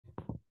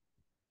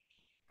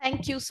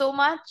Thank you so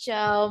much.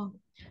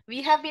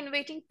 We have been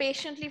waiting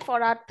patiently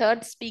for our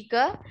third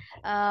speaker,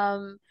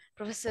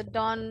 Professor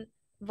Don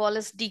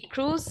Wallace D.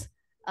 Cruz.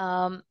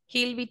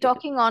 He'll be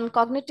talking on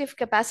cognitive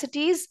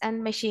capacities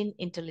and machine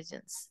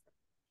intelligence.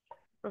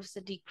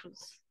 Professor D.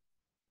 Cruz.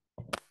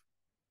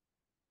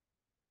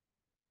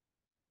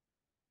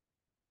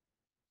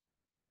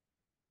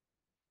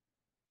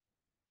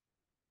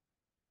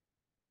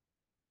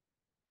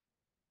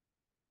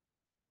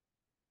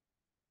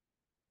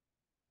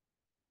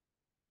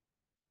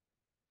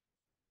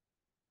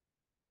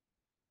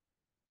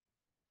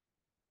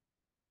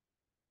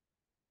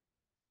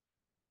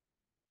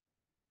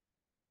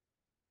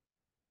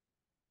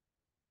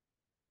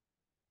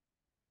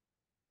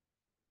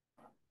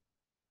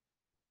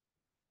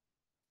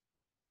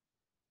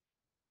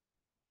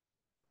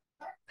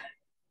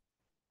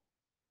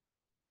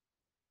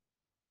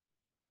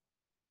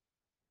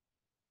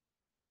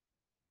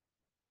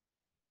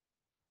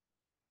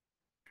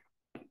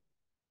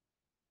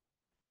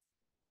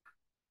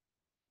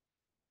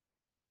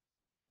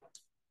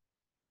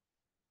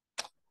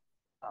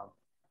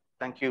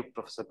 Thank you,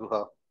 Professor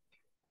Guha.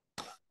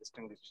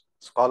 Distinguished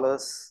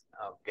scholars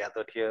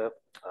gathered here.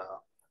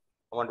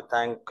 I want to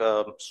thank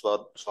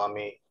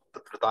Swami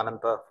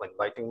Tritananda for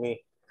inviting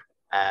me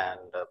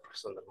and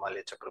Professor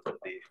Nirmali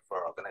Chakraborty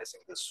for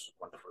organizing this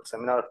wonderful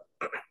seminar.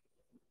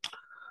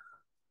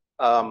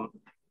 I'll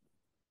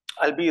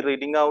be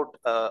reading out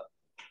a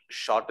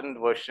shortened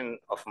version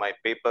of my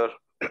paper,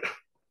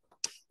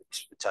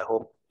 which I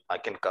hope I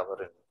can cover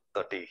in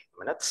 30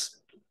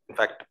 minutes. In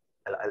fact,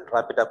 I'll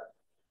wrap it up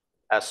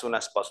as soon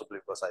as possible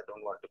because I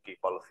don't want to keep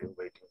all of you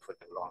waiting for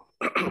too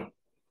long.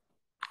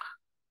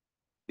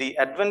 The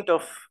advent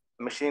of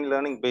machine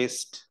learning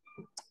based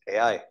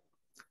AI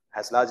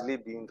has largely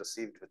been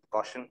received with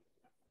caution.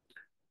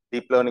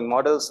 Deep learning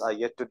models are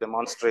yet to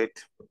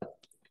demonstrate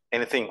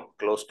anything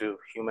close to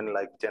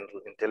human-like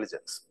general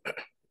intelligence.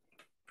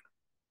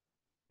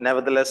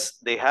 Nevertheless,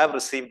 they have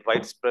received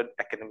widespread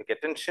academic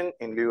attention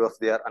in lieu of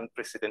their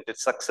unprecedented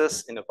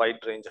success in a wide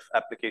range of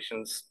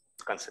applications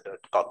considered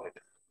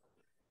cognitive.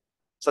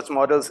 Such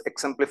models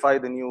exemplify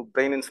the new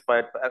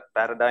brain-inspired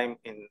paradigm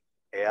in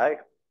AI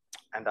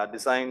and are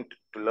designed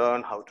to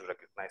learn how to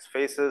recognize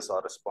faces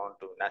or respond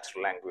to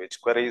natural language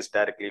queries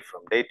directly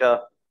from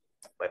data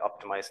by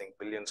optimizing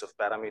billions of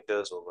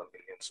parameters over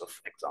millions of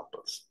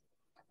examples.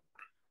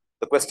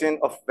 The question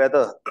of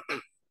whether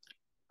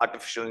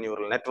artificial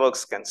neural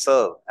networks can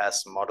serve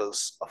as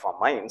models of our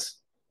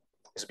minds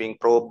is being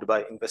probed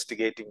by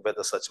investigating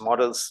whether such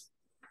models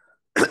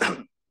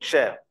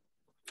share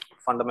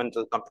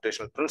fundamental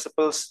computational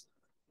principles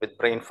with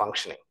brain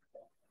functioning.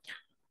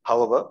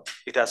 However,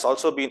 it has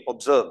also been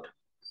observed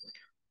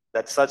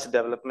that such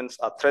developments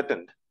are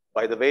threatened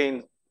by the way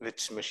in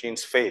which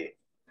machines fail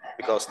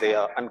because they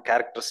are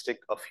uncharacteristic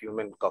of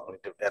human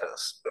cognitive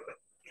errors.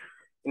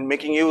 In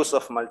making use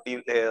of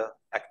multi-layer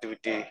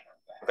activity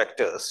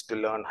vectors to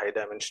learn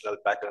high-dimensional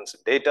patterns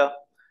in data,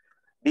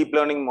 deep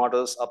learning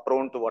models are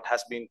prone to what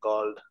has been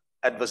called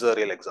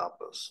adversarial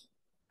examples.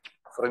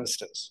 For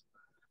instance,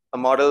 a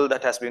model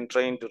that has been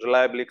trained to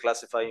reliably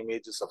classify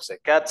images of, say,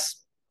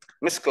 cats,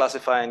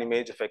 misclassify an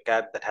image of a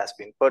cat that has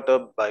been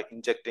perturbed by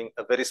injecting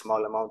a very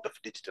small amount of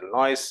digital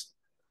noise,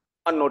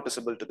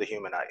 unnoticeable to the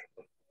human eye.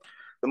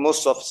 The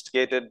most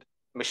sophisticated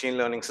machine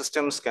learning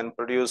systems can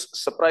produce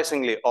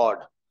surprisingly odd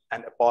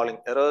and appalling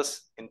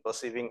errors in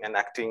perceiving and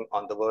acting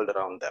on the world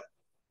around them.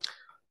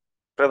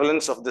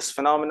 Prevalence of this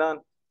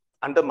phenomenon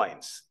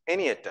undermines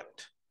any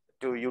attempt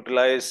to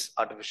utilize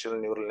artificial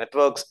neural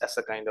networks as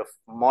a kind of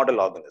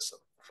model organism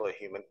for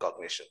human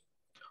cognition,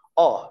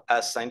 or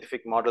as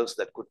scientific models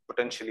that could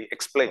potentially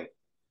explain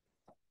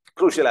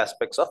crucial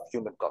aspects of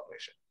human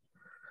cognition.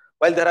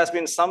 While there has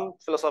been some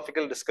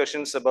philosophical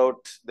discussions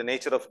about the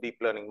nature of deep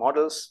learning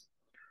models,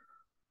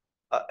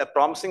 a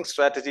promising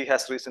strategy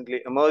has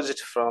recently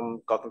emerged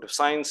from cognitive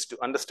science to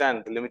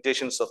understand the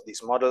limitations of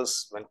these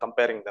models when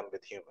comparing them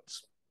with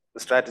humans. The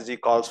strategy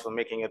calls for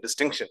making a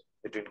distinction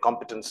between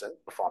competence and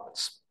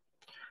performance.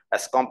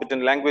 As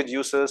competent language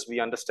users, we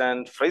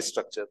understand phrase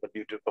structure, but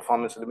due to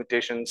performance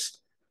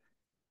limitations,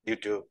 due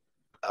to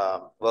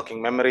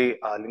working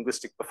memory, our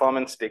linguistic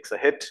performance takes a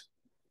hit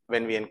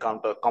when we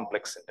encounter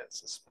complex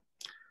sentences.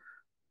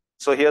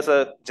 So here's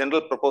a general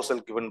proposal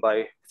given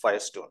by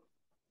Firestone.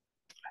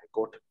 I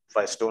quote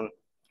Firestone: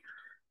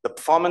 "The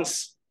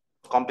performance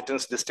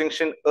competence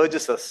distinction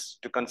urges us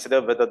to consider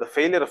whether the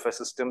failure of a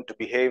system to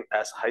behave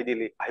as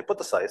ideally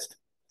hypothesized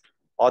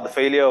or the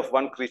failure of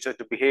one creature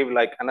to behave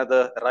like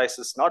another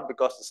arises not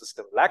because the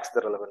system lacks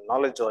the relevant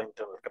knowledge or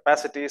internal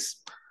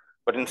capacities,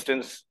 but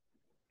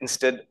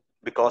instead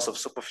because of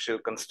superficial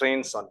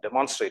constraints on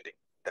demonstrating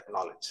that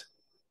knowledge.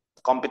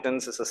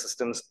 Competence is a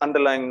system's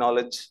underlying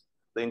knowledge,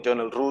 the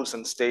internal rules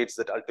and states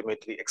that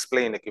ultimately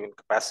explain a given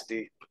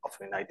capacity,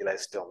 often in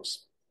idealized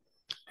terms.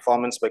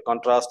 Performance, by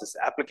contrast, is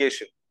the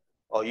application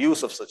or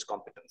use of such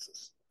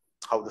competences,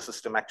 how the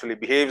system actually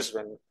behaves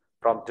when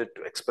prompted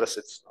to express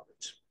its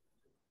knowledge."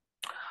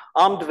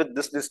 Armed with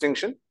this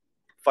distinction,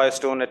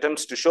 Firestone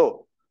attempts to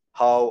show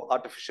how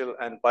artificial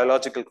and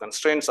biological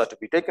constraints are to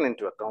be taken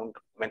into account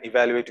when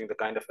evaluating the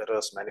kind of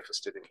errors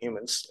manifested in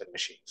humans and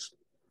machines.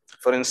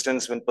 For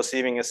instance, when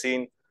perceiving a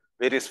scene,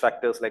 various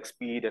factors like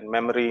speed and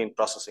memory in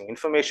processing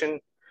information,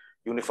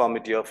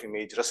 uniformity of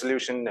image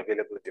resolution,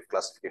 availability of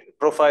classification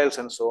profiles,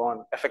 and so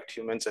on, affect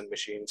humans and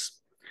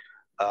machines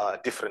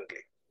differently.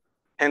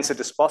 Hence,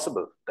 it is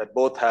possible that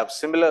both have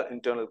similar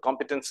internal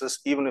competences,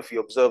 even if you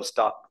observe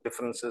stark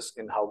differences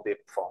in how they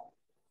perform.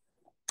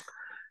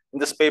 In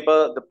this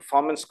paper, the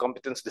performance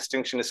competence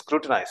distinction is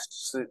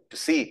scrutinized to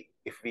see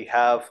if we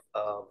have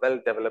a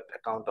well-developed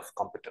account of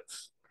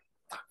competence.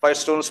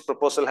 Firestone's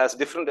proposal has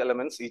different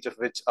elements, each of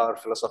which are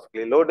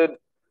philosophically loaded.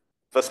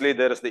 Firstly,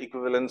 there is the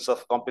equivalence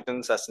of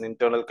competence as an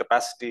internal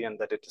capacity, and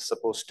that it is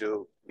supposed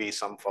to be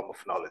some form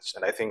of knowledge.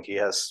 And I think he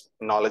has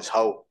knowledge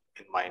how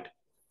in mind.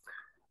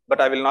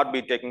 But I will not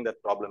be taking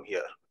that problem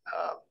here.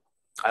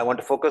 I want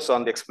to focus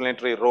on the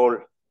explanatory role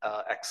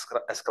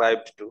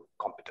ascribed to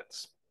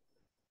competence.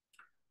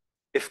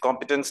 If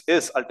competence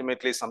is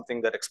ultimately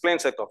something that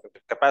explains a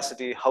cognitive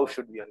capacity, how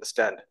should we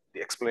understand the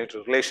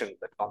explanatory relation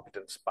that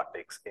competence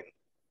partakes in?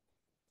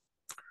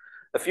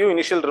 A few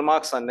initial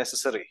remarks are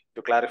necessary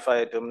to clarify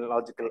a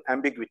terminological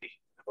ambiguity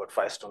about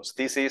Firestone's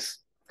thesis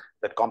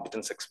that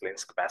competence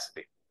explains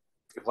capacity.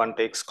 If one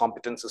takes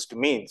competences to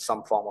mean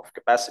some form of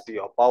capacity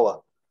or power,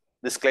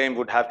 this claim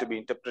would have to be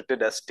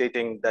interpreted as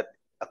stating that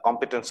a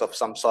competence of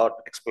some sort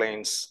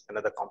explains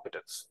another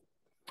competence.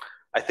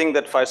 I think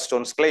that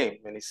Firestone's claim,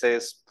 when he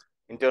says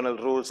internal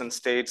rules and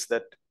states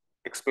that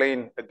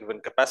explain a given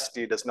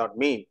capacity, does not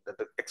mean that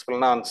the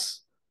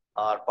explanations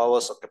are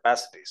powers or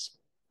capacities.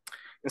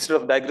 Instead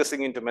of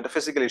digressing into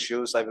metaphysical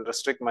issues, I will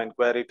restrict my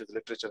inquiry to the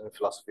literature and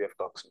philosophy of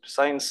cognitive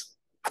science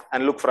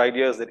and look for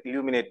ideas that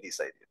illuminate these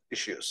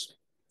issues.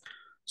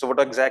 So what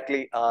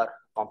exactly are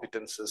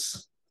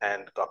competences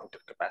and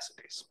cognitive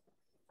capacities?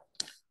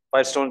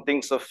 Firestone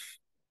thinks of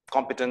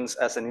competence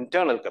as an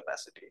internal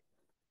capacity.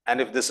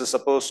 And if this is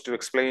supposed to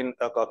explain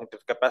a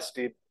cognitive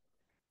capacity,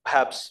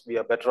 perhaps we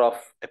are better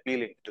off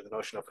appealing to the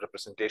notion of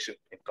representation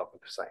in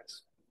cognitive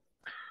science.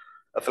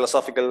 A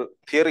philosophical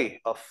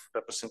theory of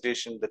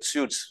representation that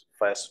suits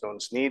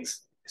Firestone's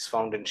needs is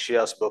found in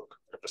Shia's book,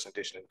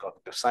 Representation in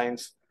Cognitive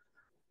Science.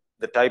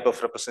 The type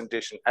of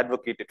representation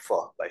advocated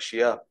for by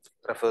Shia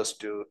refers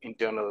to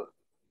internal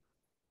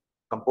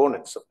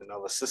components of the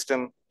nervous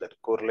system that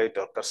correlate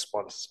or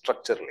correspond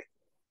structurally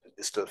to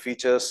distal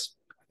features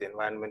of the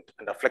environment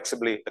and are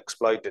flexibly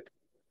exploited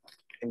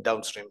in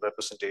downstream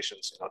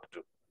representations in order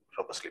to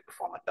robustly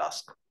perform a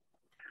task.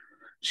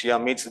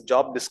 Shia meets the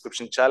job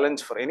description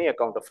challenge for any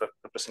account of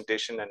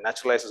representation and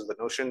naturalizes the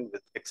notion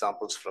with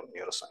examples from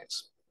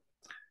neuroscience.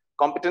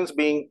 Competence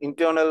being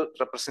internal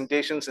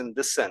representations in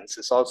this sense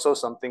is also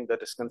something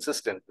that is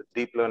consistent with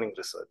deep learning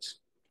research.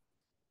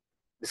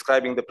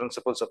 Describing the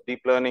principles of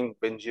deep learning,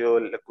 Bengio,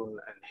 LeCun,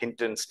 and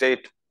Hinton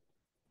state,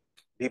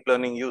 deep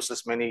learning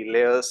uses many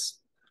layers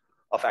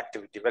of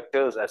activity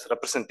vectors as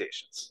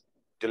representations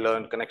to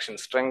learn connection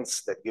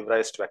strengths that give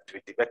rise to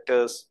activity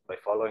vectors by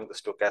following the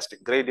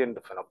stochastic gradient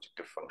of an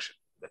objective function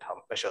that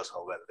measures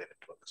how well the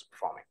network is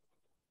performing.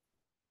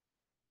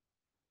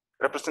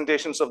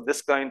 Representations of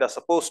this kind are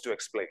supposed to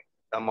explain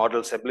a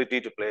model's ability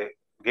to play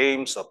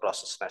games or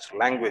process natural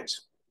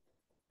language.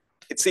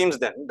 It seems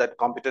then that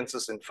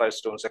competences in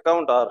Firestone's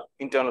account are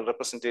internal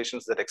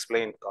representations that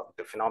explain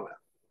cognitive phenomena.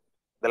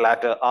 The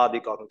latter are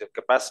the cognitive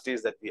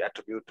capacities that we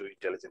attribute to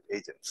intelligent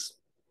agents.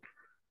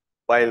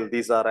 While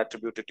these are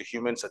attributed to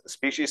humans at the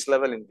species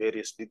level in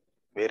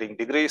varying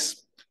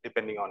degrees,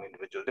 depending on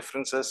individual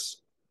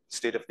differences,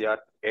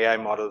 state-of-the-art AI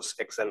models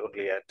excel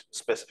only at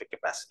specific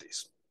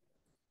capacities.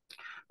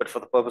 But for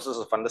the purposes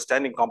of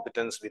understanding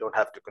competence, we don't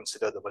have to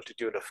consider the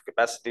multitude of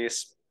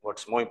capacities.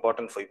 What's more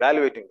important for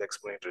evaluating the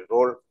explanatory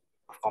role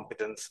of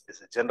competence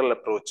is a general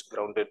approach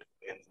grounded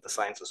in the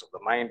sciences of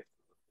the mind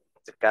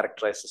that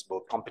characterizes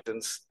both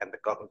competence and the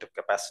cognitive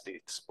capacity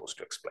it's supposed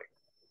to explain.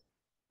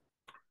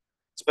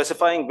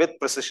 Specifying with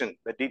precision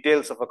the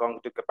details of a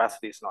cognitive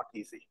capacity is not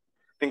easy.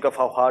 Think of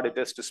how hard it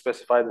is to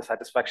specify the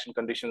satisfaction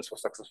conditions for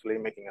successfully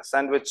making a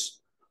sandwich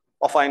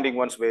or finding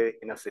one's way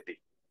in a city.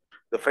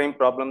 The frame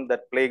problem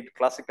that plagued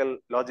classical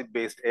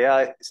logic-based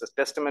AI is a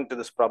testament to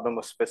this problem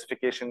of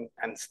specification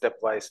and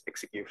stepwise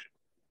execution.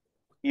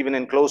 Even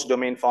in closed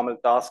domain formal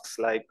tasks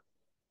like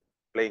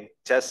playing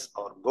chess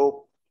or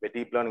Go, where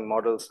deep learning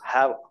models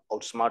have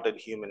outsmarted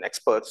human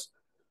experts,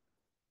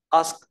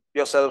 ask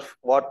yourself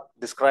what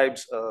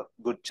describes a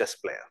good chess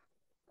player.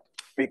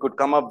 We could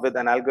come up with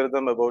an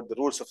algorithm about the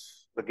rules of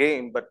the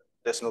game, but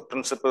there's no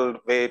principled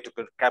way to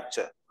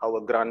capture how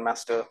a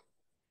grandmaster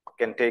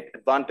can take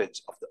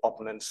advantage of the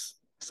opponent's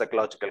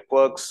psychological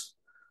quirks,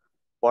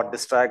 what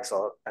distracts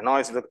or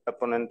annoys the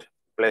opponent,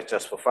 play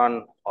chess for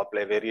fun, or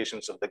play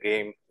variations of the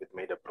game with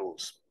made-up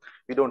rules.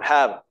 We don't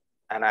have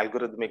an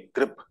algorithmic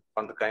grip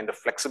on the kind of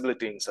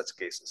flexibility in such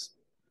cases.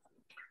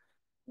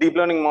 Deep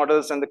learning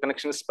models and the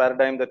connectionist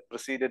paradigm that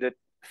preceded it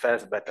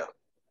fares better,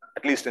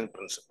 at least in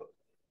principle.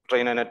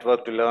 Train a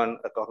network to learn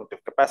a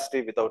cognitive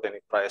capacity without any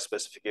prior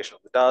specification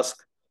of the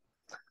task.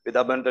 With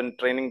abundant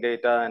training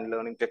data and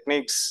learning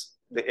techniques,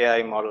 the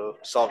AI model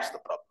solves the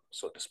problem,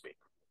 so to speak.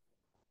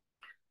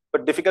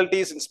 But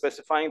difficulties in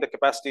specifying the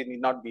capacity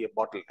need not be a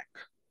bottleneck.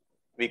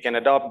 We can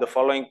adopt the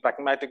following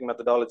pragmatic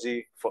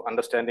methodology for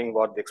understanding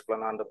what the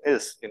explanandum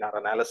is in our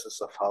analysis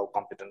of how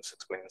competence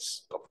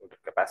explains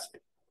cognitive capacity.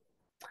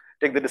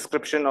 Take the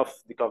description of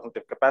the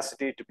cognitive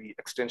capacity to be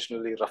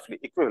extensionally roughly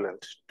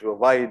equivalent to a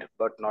wide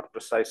but not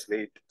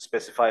precisely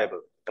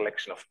specifiable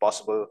collection of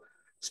possible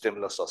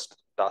stimulus or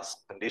task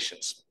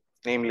conditions,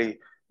 namely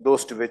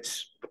those to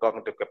which the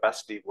cognitive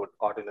capacity would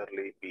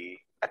ordinarily be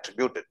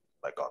attributed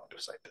by cognitive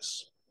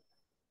scientists.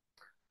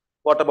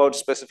 What about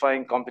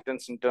specifying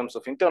competence in terms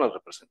of internal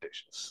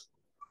representations?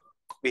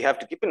 We have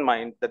to keep in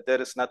mind that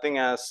there is nothing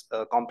as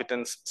a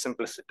competence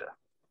simpliciter.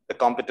 The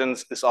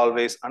competence is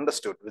always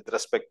understood with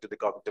respect to the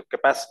cognitive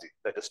capacity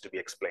that is to be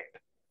explained.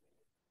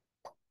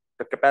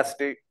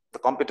 The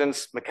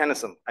competence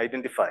mechanism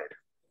identified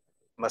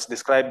must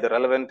describe the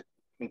relevant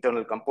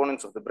internal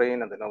components of the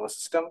brain and the nervous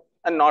system,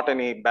 and not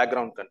any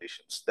background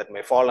conditions that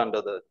may fall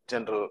under the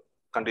general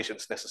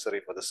conditions necessary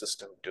for the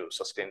system to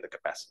sustain the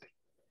capacity.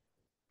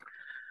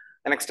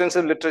 An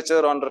extensive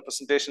literature on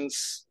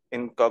representations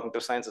in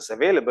cognitive science is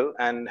available,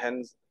 and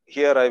hence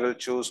here I will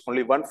choose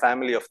only one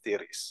family of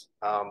theories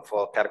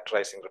for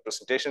characterizing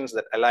representations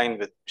that align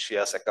with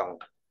Shia's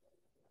account.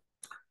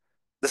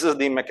 This is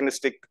the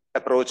mechanistic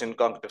approach in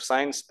cognitive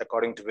science,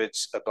 according to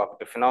which a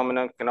cognitive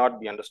phenomenon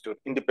cannot be understood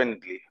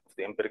independently of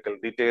the empirical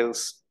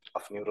details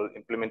of neural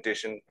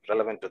implementation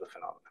relevant to the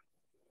phenomenon.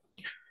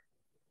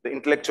 The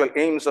intellectual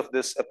aims of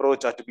this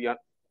approach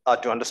are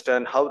to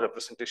understand how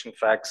representation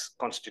facts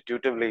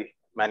constitutively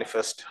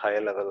manifest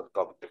higher level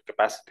cognitive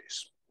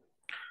capacities.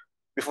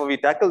 Before we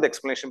tackle the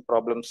explanation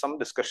problem, some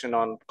discussion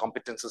on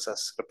competences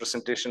as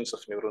representations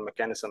of neural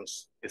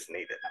mechanisms is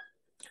needed.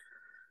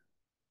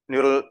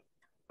 Neural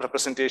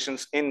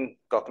representations in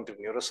cognitive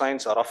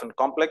neuroscience are often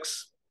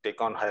complex,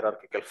 take on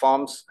hierarchical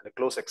forms, and a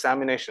close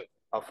examination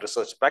of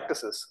research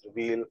practices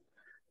reveal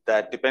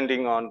that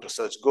depending on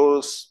research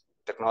goals,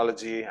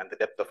 technology, and the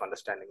depth of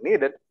understanding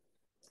needed,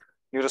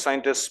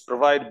 neuroscientists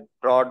provide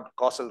broad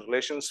causal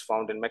relations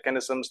found in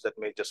mechanisms that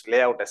may just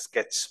lay out a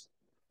sketch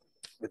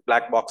with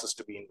black boxes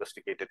to be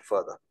investigated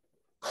further.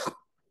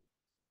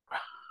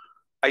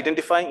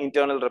 Identifying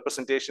internal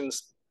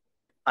representations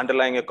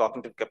underlying a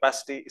cognitive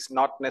capacity is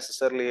not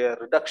necessarily a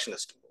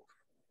reductionist move.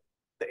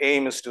 The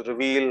aim is to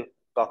reveal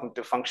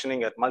cognitive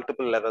functioning at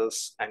multiple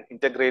levels and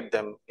integrate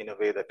them in a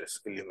way that is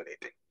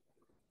illuminating.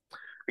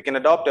 We can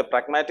adopt a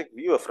pragmatic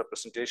view of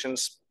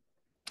representations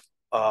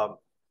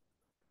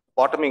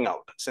bottoming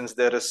out, since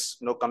there is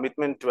no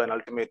commitment to an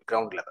ultimate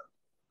ground level.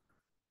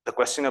 The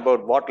question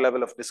about what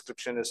level of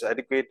description is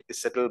adequate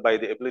is settled by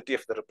the ability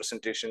of the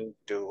representation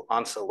to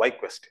answer why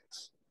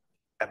questions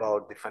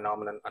about the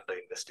phenomenon under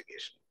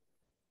investigation.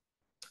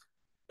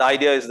 The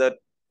idea is that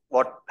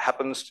what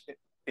happens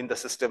in the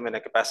system when a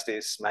capacity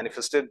is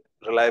manifested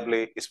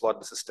reliably is what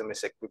the system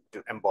is equipped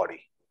to embody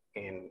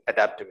in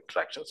adaptive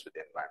interactions with the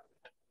environment.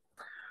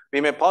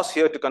 We may pause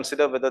here to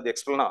consider whether the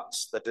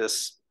explanans, that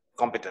is,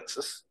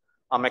 competences,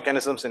 are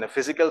mechanisms in a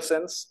physical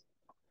sense,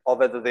 or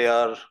whether they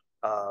are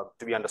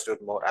to be understood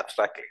more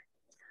abstractly.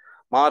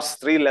 Mars'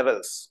 three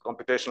levels,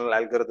 computational,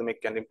 algorithmic,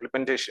 and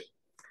implementation,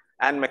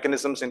 and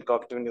mechanisms in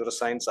cognitive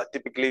neuroscience are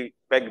typically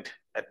pegged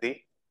at the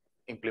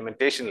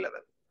implementation level.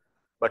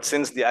 But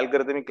since the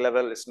algorithmic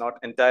level is not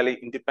entirely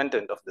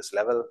independent of this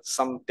level,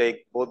 some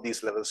take both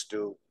these levels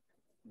to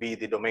be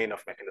the domain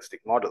of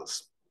mechanistic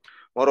models.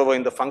 Moreover,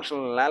 in the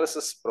functional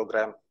analysis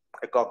program,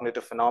 a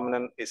cognitive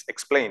phenomenon is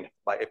explained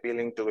by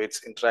appealing to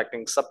its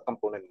interacting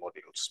subcomponent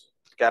modules,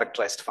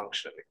 characterized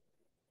functionally,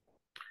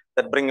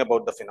 that bring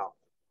about the phenomenon.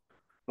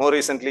 More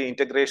recently,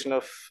 integration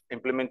of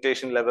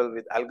implementation level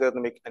with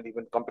algorithmic and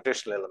even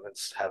computational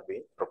elements have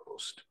been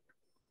proposed.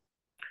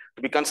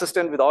 To be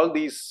consistent with all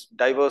these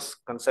diverse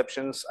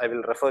conceptions, I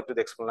will refer to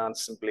the explanans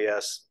simply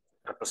as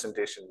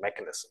representation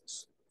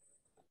mechanisms.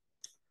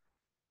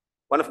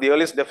 One of the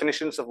earliest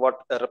definitions of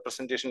what a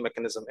representation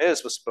mechanism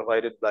is was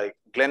provided by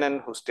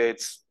Glennon, who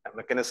states a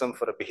mechanism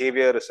for a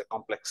behavior is a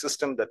complex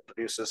system that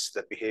produces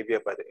that behavior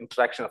by the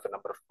interaction of a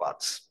number of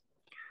parts.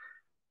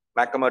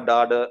 Macama,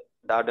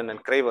 Darden,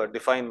 and Craver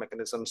define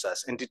mechanisms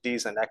as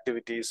entities and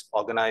activities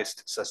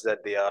organized such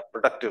that they are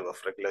productive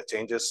of regular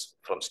changes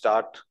from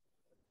start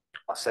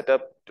or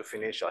setup to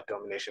finish or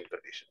termination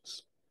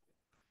conditions.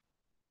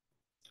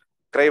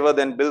 Craver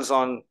then builds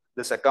on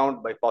this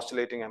account by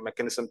postulating a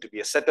mechanism to be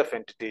a set of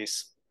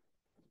entities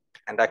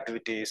and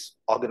activities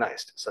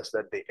organized such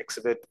that they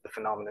exhibit the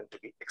phenomenon to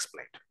be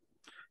explained.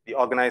 The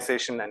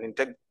organization and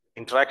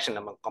interaction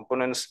among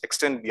components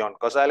extend beyond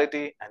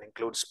causality and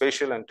include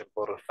spatial and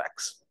temporal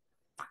facts.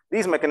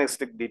 These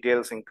mechanistic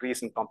details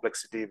increase in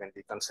complexity when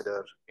we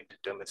consider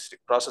indeterministic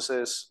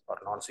processes or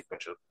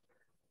non-sequential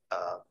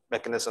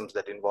mechanisms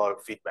that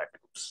involve feedback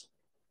loops.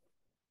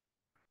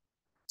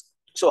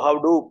 So how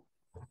do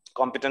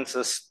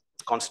competences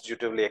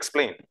constitutively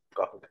explain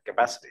cognitive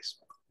capacities?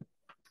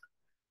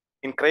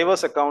 In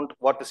Craver's account,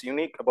 what is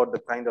unique about the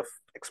kind of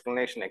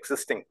explanation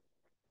existing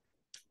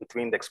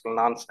between the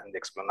explanans and the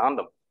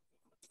explanandum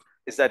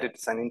is that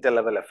it's an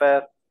interlevel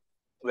affair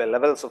where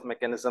levels of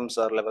mechanisms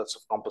are levels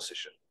of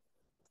composition.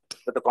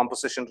 But the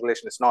composition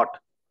relation is not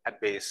at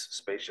base,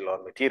 spatial,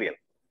 or material.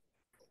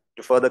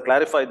 To further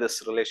clarify this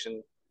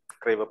relation,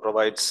 Craver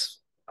provides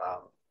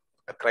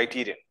a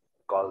criterion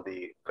called the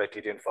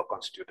criterion for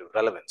constitutive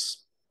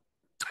relevance.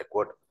 I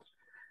quote,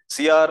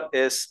 CR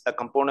is a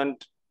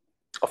component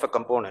of a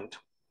component.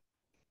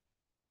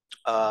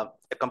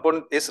 A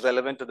component is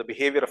relevant to the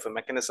behavior of a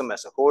mechanism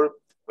as a whole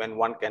when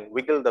one can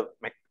wiggle the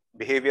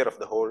behavior of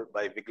the whole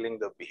by wiggling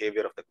the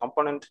behavior of the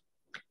component,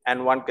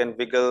 and one can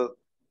wiggle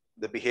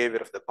the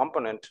behavior of the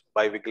component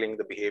by wiggling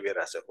the behavior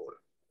as a whole.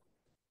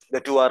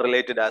 The two are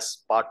related as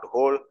part to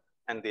whole,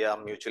 and they are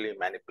mutually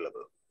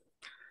manipulable.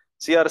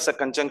 CR is a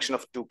conjunction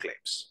of two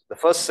claims. The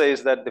first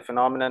says that the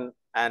phenomenon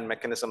and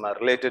mechanism are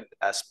related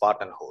as part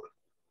and whole.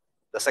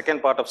 The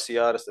second part of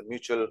CR is the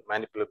mutual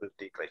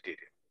manipulability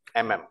criterion,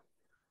 MM,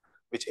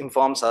 which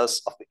informs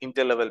us of the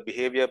interlevel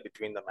behavior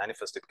between the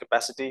manifested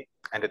capacity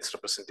and its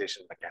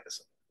representation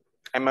mechanism.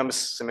 MM is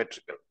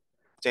symmetrical.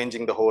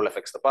 Changing the whole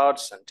affects the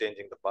parts, and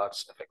changing the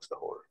parts affects the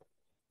whole.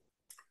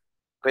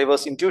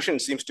 Craver's intuition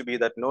seems to be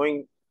that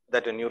knowing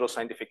that a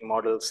neuroscientific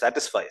model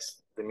satisfies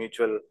the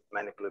mutual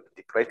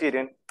manipulability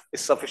criterion is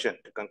sufficient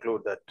to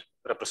conclude that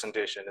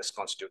representation is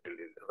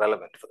constitutively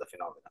relevant for the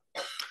phenomena.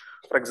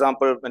 For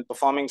example, when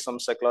performing some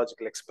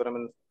psychological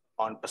experiment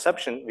on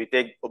perception, we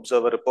take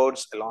observer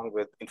reports along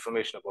with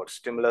information about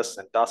stimulus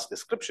and task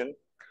description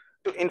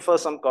to infer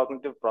some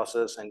cognitive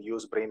process and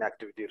use brain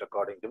activity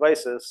recording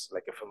devices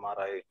like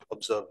fMRI to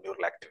observe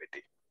neural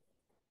activity.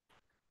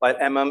 While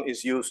MM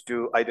is used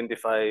to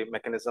identify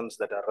mechanisms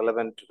that are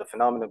relevant to the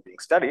phenomenon being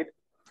studied,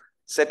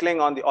 settling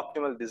on the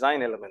optimal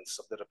design elements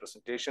of the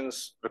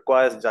representations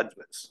requires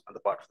judgments on the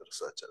part of the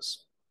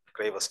researchers.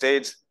 Craver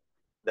states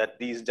that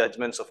these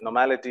judgments of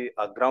normality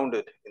are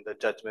grounded in the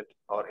judgment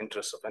or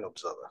interests of an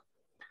observer.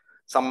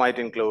 Some might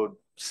include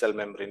cell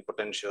membrane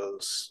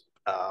potentials,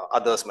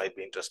 others might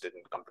be interested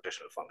in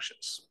computational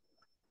functions.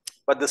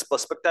 But this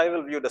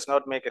perspectival view does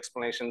not make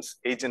explanations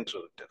agent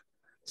relative,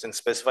 since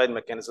specified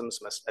mechanisms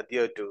must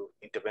adhere to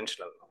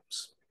interventional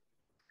norms.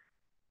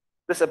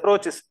 This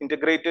approach is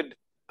integrated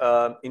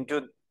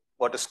into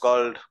what is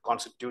called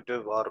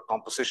constitutive or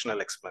compositional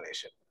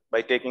explanation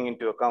by taking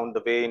into account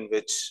the way in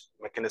which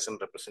mechanism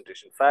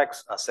representation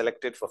facts are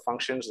selected for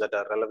functions that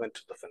are relevant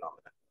to the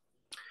phenomenon.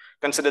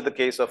 Consider the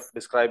case of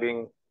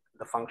describing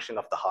the function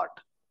of the heart.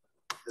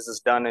 This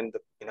is done in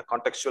a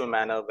contextual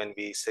manner when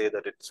we say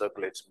that it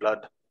circulates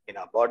blood in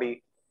our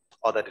body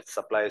or that it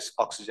supplies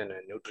oxygen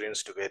and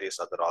nutrients to various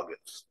other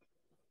organs.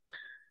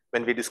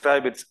 When we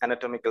describe its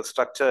anatomical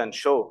structure and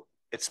show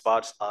its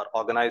parts are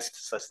organized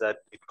such that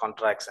it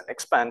contracts and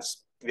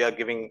expands, we are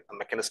giving a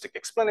mechanistic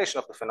explanation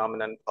of the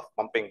phenomenon of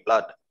pumping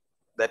blood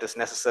that is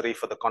necessary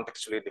for the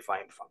contextually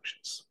defined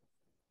functions.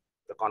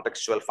 The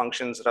contextual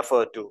functions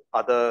refer to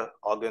other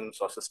organs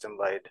or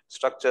system-wide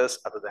structures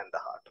other than the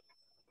heart.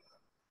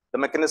 The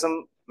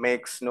mechanism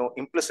makes no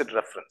implicit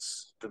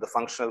reference to the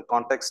functional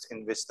context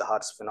in which the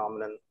heart's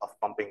phenomenon of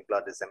pumping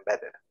blood is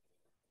embedded.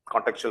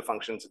 Contextual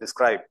functions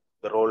describe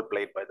the role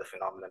played by the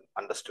phenomenon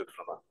understood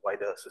from a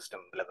wider system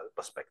level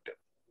perspective.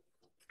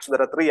 So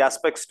there are three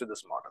aspects to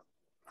this model: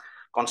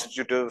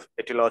 constitutive,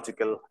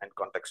 etiological, and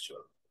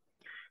contextual.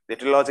 The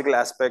etiological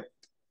aspect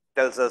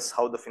tells us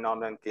how the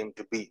phenomenon came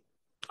to be,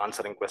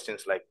 answering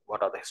questions like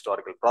what are the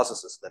historical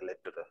processes that led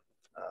to the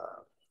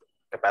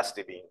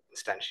capacity being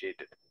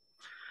instantiated.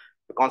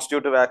 The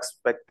constitutive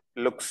aspect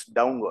looks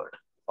downward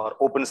or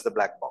opens the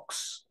black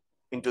box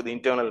into the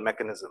internal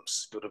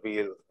mechanisms to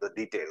reveal the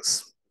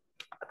details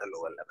at the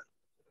lower level.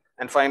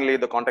 And finally,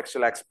 the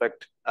contextual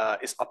aspect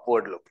is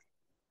upward looking.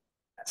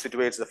 It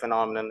situates the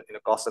phenomenon in a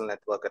causal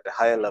network at a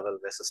higher level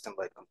where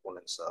system-wide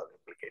components are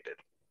implicated.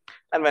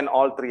 And when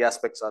all three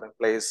aspects are in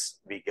place,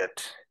 we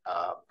get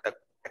an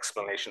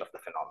explanation of the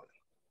phenomenon.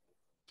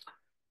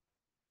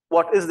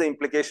 What is the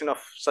implication of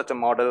such a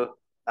model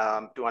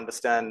to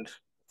understand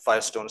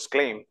Firestone's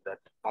claim that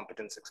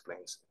competence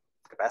explains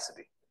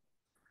capacity?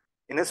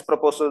 In his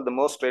proposal, the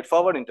most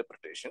straightforward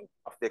interpretation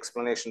of the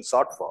explanation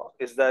sought for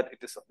is that it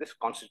is of this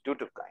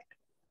constitutive kind.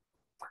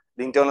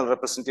 The internal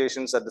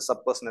representations at the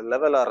subpersonal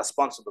level are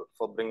responsible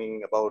for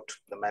bringing about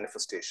the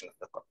manifestation of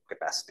the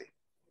capacity.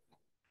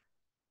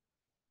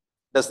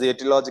 Does the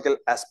etiological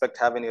aspect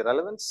have any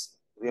relevance?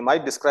 We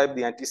might describe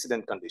the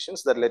antecedent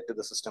conditions that led to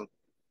the system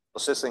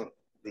possessing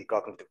the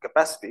cognitive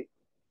capacity,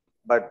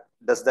 but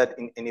does that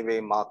in any way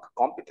mark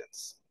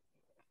competence?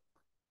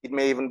 It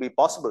may even be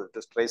possible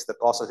to trace the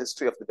causal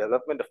history of the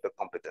development of the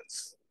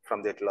competence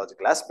from the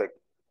etiological aspect,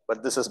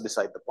 but this is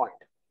beside the point.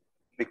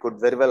 We could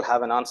very well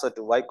have an answer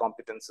to why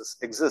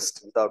competences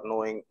exist without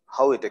knowing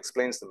how it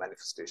explains the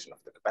manifestation of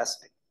the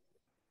capacity.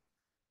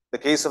 The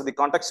case of the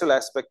contextual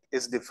aspect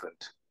is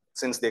different,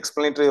 since the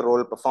explanatory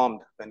role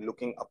performed when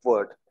looking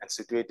upward and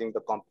situating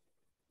the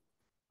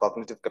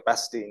cognitive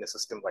capacity in a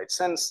system-wide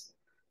sense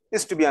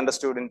is to be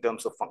understood in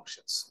terms of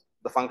functions,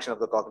 the function of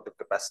the cognitive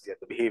capacity at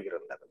the behavioral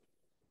level.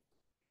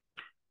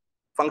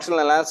 Functional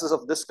analysis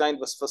of this kind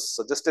was first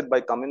suggested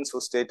by Cummins, who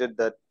stated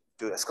that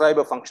to ascribe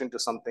a function to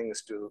something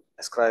is to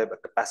ascribe a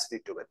capacity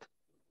to it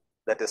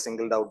that is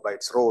singled out by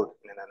its role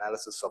in an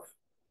analysis of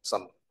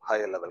some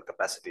higher level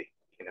capacity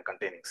in a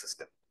containing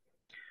system.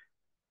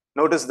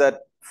 Notice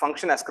that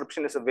function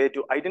ascription is a way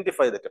to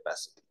identify the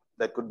capacity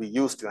that could be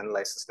used to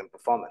analyze system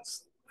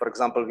performance. For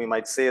example, we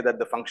might say that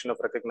the function of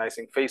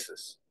recognizing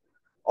faces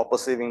or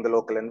perceiving the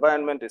local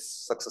environment is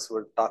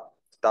successful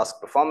task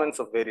performance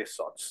of various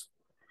sorts.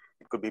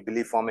 It could be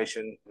belief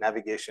formation,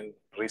 navigation,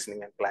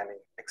 reasoning and planning,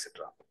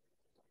 etc.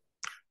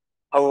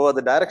 However,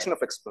 the direction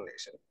of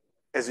explanation,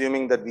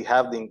 assuming that we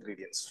have the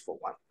ingredients for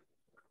one,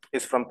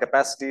 is from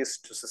capacities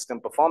to system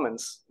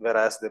performance,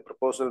 whereas the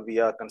proposal we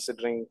are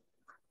considering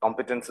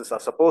competences are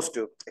supposed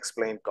to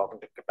explain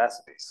cognitive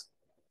capacities.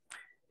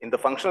 In the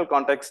functional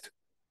context,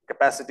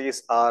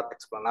 capacities are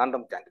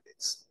explanandum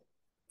candidates.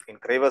 In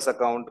Craver's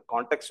account,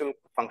 contextual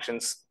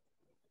functions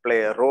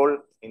play a role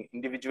in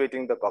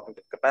individuating the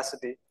cognitive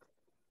capacity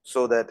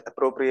so that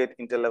appropriate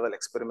interlevel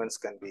experiments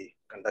can be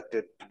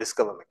conducted to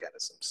discover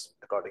mechanisms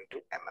according to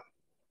MM.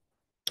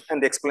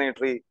 And the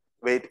explanatory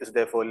weight is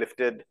therefore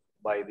lifted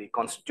by the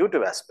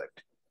constitutive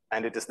aspect.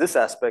 And it is this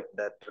aspect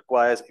that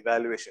requires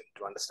evaluation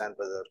to understand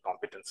whether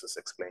competences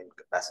explain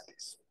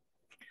capacities.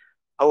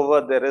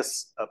 However, there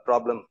is a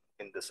problem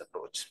in this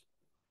approach.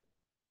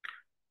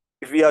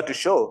 If we are to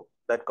show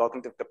that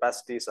cognitive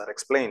capacities are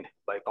explained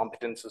by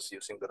competences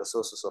using the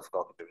resources of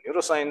cognitive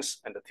neuroscience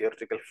and a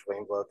theoretical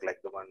framework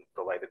like the one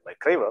provided by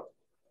Craver,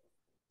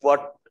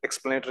 what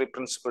explanatory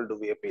principle do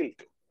we appeal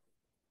to?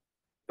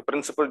 The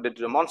principle to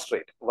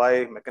demonstrate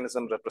why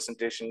mechanism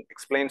representation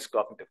explains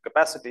cognitive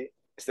capacity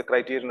is the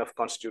criterion of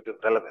constitutive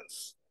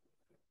relevance.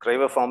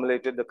 Craver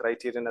formulated the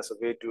criterion as a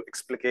way to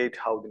explicate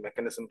how the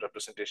mechanism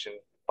representation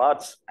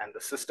parts and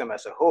the system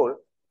as a whole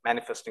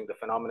manifesting the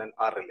phenomenon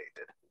are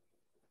related.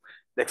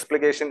 The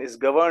explication is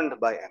governed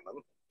by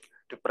MM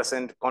to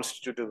present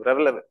constitutive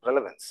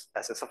relevance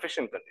as a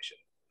sufficient condition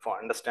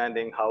for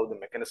understanding how the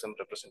mechanism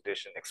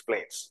representation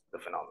explains the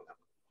phenomenon.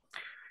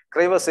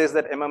 Craver says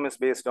that MM is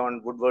based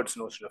on Woodward's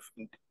notion of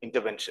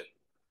intervention.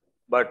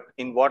 But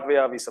in what way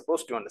are we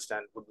supposed to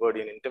understand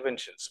Woodwardian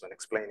interventions when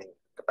explaining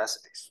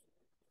capacities?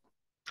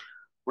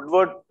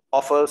 Woodward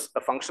offers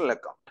a functional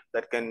account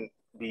that can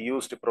be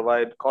used to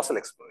provide causal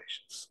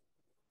explanations.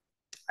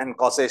 And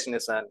causation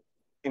is an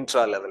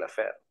intra-level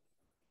affair.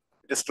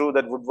 It is true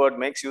that Woodward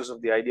makes use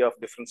of the idea of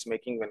difference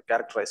making when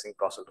characterizing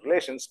causal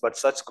relations, but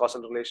such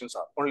causal relations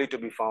are only to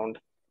be found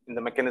in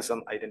the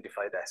mechanism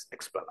identified as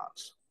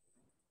explanans.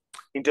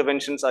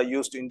 Interventions are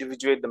used to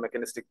individuate the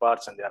mechanistic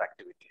parts and their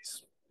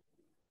activities.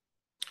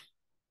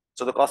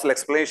 So the causal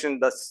explanation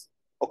thus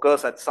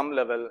occurs at some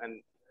level,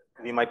 and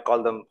we might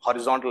call them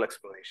horizontal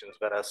explanations,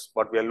 whereas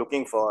what we are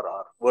looking for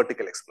are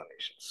vertical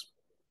explanations.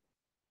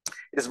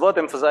 It is worth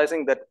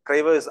emphasizing that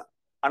Craver is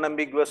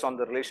unambiguous on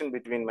the relation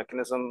between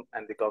mechanism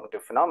and the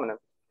cognitive phenomenon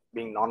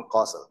being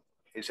non-causal.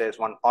 He says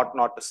one ought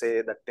not to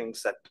say that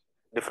things at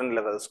different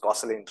levels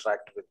causally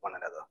interact with one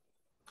another.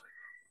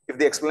 If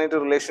the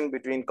explanatory relation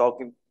between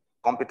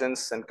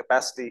competence and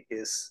capacity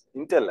is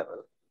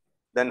interlevel,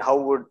 then how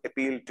would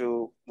appeal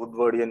to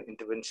Woodwardian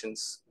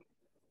interventions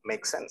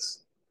make sense?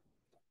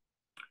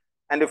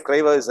 And if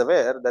Craver is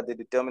aware that the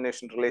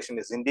determination relation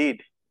is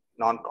indeed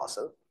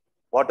non-causal,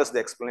 what is the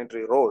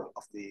explanatory role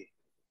of the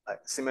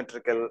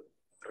symmetrical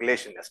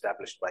relation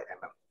established by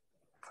MM?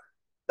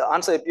 The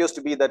answer appears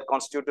to be that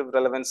constitutive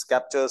relevance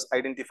captures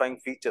identifying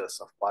features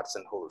of parts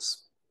and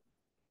wholes.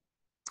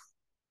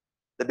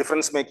 The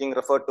difference making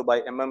referred to by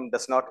MM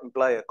does not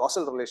imply a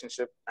causal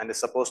relationship and is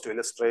supposed to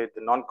illustrate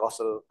the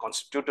non-causal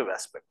constitutive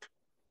aspect.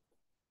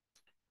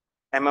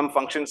 MM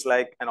functions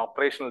like an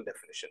operational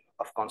definition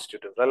of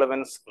constitutive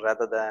relevance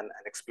rather than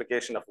an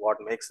explication of what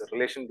makes the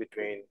relation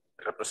between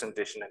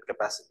representation and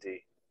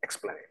capacity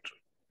explanatory.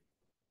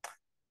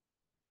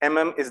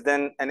 MM is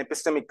then an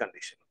epistemic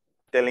condition,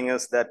 telling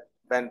us that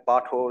when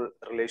part-whole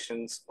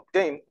relations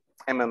obtain,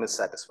 MM is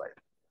satisfied.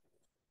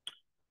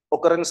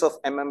 Occurrence of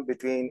MM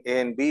between A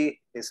and B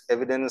is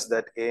evidence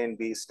that A and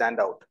B stand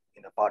out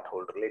in a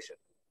part-whole relation.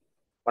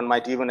 One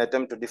might even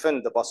attempt to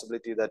defend the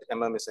possibility that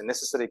MM is a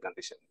necessary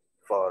condition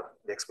for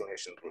the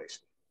explanation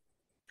relation.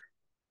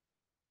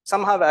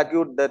 Some have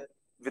argued that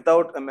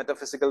without a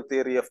metaphysical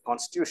theory of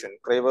constitution,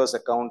 Craver's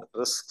account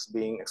risks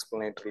being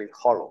explanatorily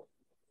hollow.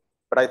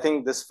 But I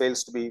think this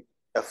fails to be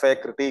a fair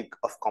critique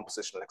of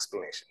compositional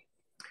explanation.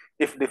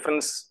 If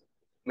difference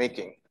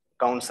making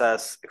counts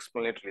as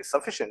explanatorily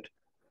sufficient,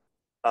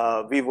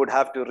 we would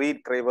have to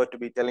read Craver to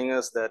be telling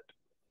us that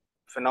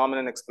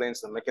phenomenon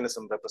explains the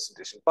mechanism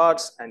representation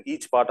parts, and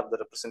each part of the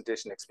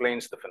representation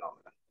explains the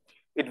phenomenon.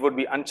 It would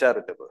be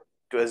uncharitable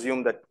to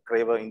assume that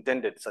Craver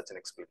intended such an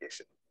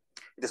explication.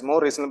 It is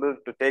more reasonable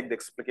to take the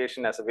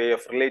explication as a way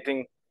of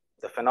relating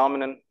the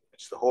phenomenon,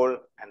 which is the whole,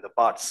 and the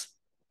parts,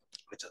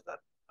 which are the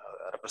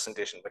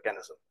representation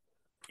mechanism,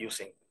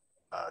 using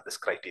this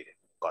criterion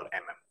called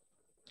MM.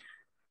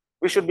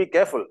 We should be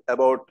careful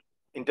about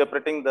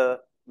interpreting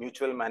the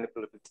mutual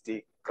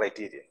manipulability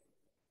criterion.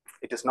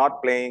 It is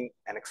not playing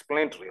an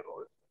explanatory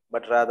role,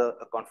 but rather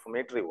a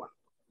confirmatory one.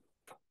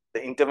 The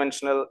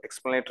interventional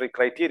explanatory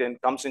criterion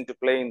comes into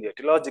play in the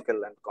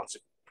etiological and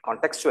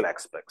contextual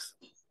aspects,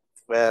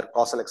 where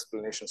causal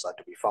explanations are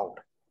to be found.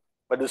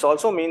 But this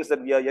also means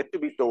that we are yet to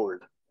be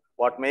told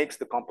what makes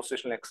the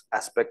compositional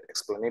aspect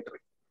explanatory.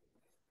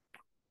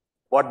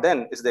 What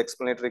then is the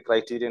explanatory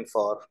criterion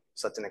for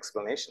such an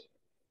explanation?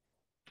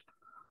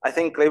 I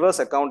think Craver's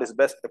account is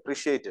best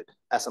appreciated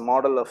as a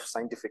model of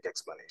scientific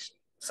explanation.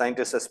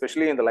 Scientists,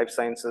 especially in the life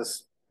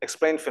sciences,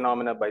 explain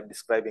phenomena by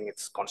describing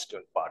its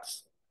constituent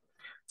parts.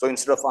 So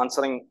instead of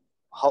answering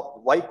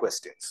why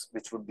questions,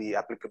 which would be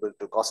applicable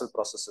to causal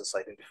processes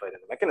identified in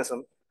the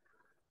mechanism,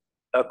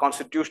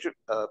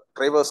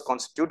 Craver's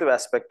constitutive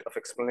aspect of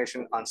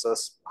explanation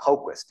answers how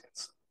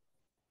questions.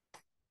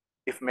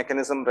 If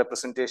mechanism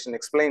representation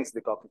explains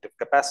the cognitive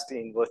capacity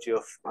in virtue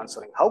of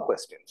answering how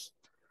questions,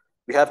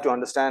 we have to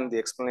understand the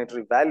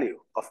explanatory value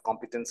of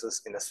competences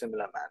in a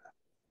similar manner.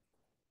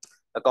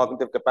 A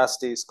cognitive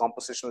capacity is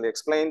compositionally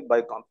explained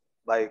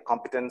by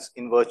competence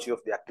in virtue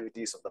of the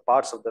activities of the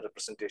parts of the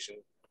representation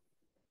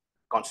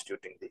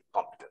constituting the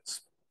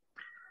competence.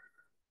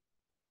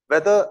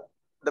 Whether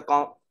the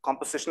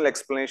compositional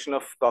explanation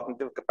of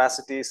cognitive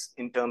capacities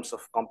in terms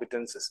of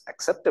competence is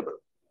acceptable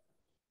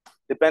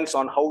depends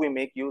on how we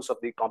make use of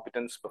the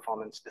competence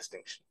performance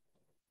distinction.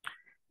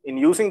 In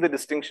using the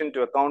distinction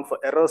to account for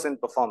errors in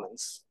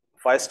performance,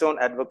 Firestone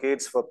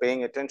advocates for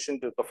paying attention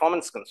to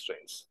performance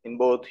constraints in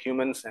both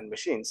humans and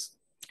machines,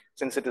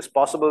 since it is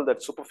possible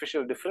that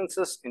superficial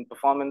differences in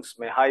performance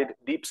may hide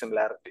deep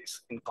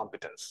similarities in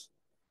competence.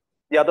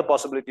 The other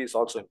possibility is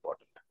also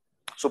important.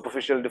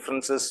 Superficial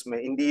differences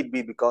may indeed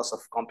be because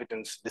of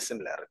competence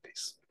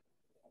dissimilarities.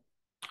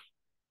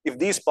 If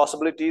these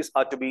possibilities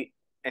are to be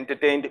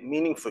entertained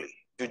meaningfully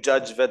to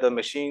judge whether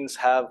machines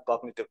have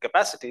cognitive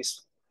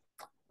capacities,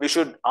 we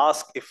should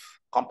ask if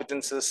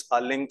competences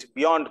are linked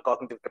beyond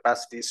cognitive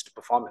capacities to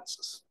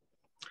performances.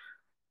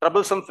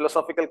 Troublesome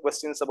philosophical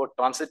questions about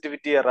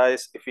transitivity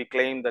arise if we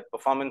claim that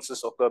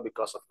performances occur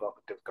because of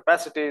cognitive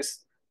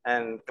capacities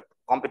and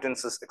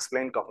competences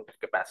explain cognitive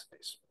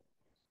capacities.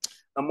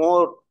 A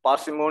more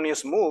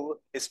parsimonious move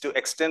is to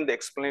extend the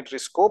explanatory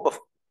scope of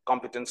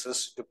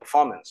competences to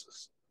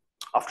performances.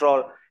 After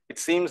all, it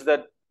seems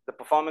that the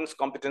performance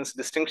competence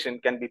distinction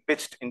can be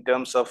pitched in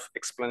terms of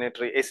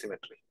explanatory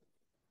asymmetry.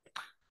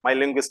 My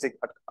linguistic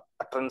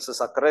utterances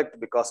are correct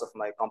because of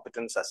my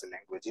competence as a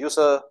language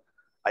user.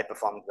 I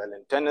performed well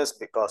in tennis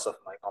because of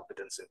my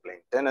competence in playing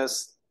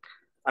tennis.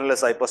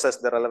 Unless I possess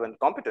the relevant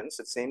competence,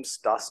 it seems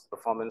task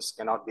performance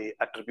cannot be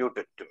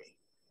attributed to me.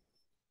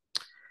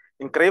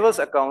 In Craver's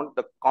account,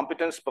 the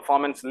competence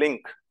performance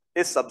link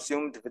is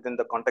subsumed within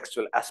the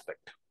contextual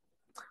aspect.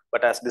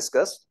 But as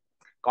discussed,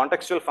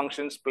 contextual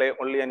functions play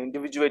only an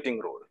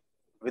individuating role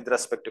with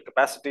respect to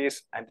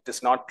capacities, and it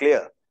is not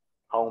clear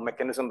how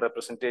mechanism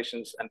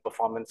representations and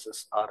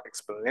performances are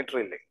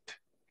explanatory linked.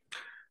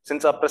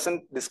 Since our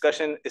present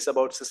discussion is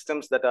about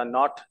systems that are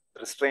not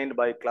restrained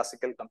by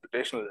classical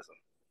computationalism,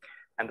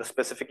 and the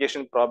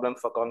specification problem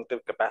for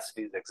cognitive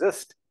capacities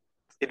exist,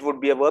 it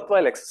would be a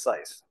worthwhile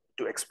exercise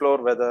to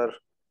explore whether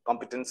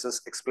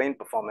competences explain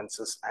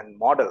performances and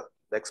model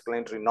the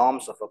explanatory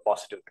norms of a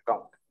positive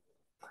account.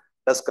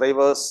 Does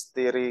Craver's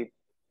theory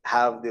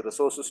have the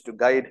resources to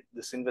guide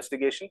this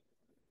investigation?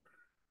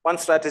 One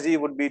strategy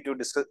would be to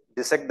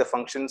dissect the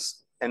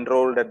functions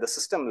enrolled at the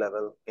system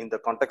level in the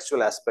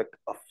contextual aspect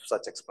of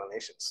such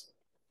explanations.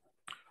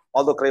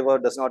 Although Craver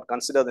does not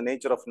consider the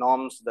nature of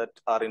norms that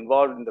are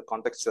involved in the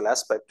contextual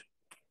aspect,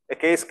 a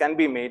case can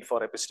be made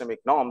for epistemic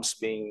norms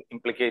being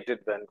implicated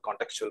when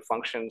contextual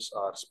functions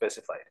are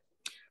specified,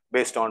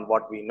 based on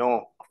what we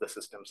know of the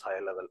system's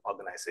higher level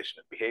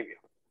organizational behavior.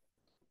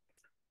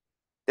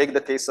 Take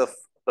the case of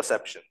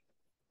perception.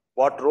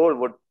 What role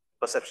would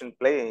perception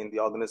play in the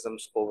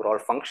organism's overall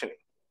functioning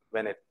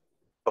when it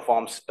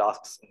performs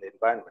tasks in the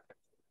environment?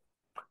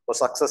 For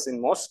success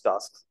in most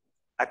tasks,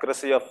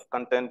 accuracy of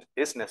content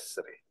is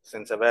necessary,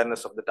 since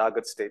awareness of the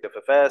target state of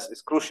affairs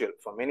is crucial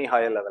for many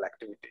higher level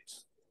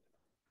activities.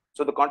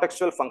 So the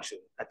contextual function,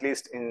 at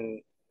least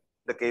in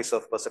the case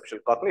of perceptual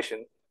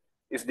cognition,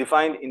 is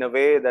defined in a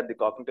way that the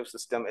cognitive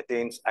system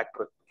attains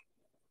accurate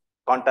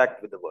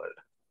contact with the world.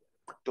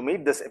 To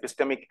meet this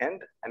epistemic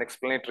end, an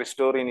explanatory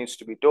story needs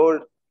to be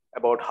told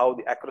about how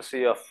the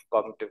accuracy of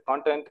cognitive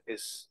content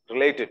is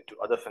related to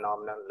other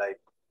phenomena like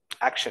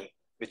action,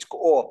 which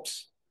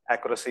co-opts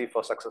accuracy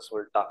for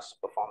successful task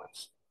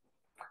performance.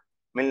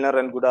 Milner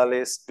and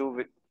Goodale's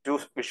two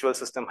visual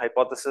system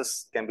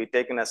hypothesis can be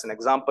taken as an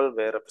example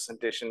where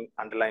representation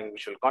underlying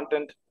visual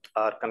content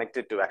are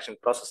connected to action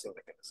processing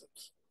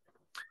mechanisms.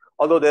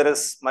 Although there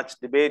is much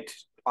debate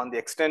on the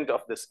extent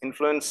of this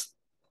influence,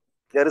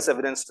 there is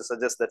evidence to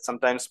suggest that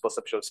sometimes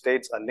perceptual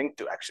states are linked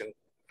to action,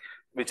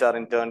 which are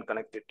in turn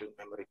connected to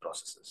memory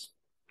processes.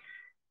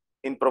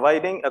 In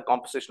providing a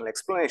compositional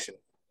explanation,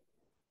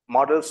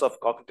 models of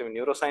cognitive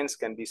neuroscience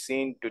can be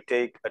seen to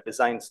take a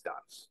design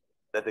stance,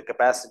 that the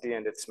capacity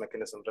and its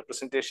mechanism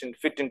representation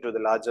fit into the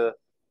larger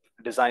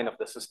design of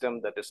the system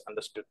that is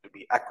understood to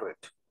be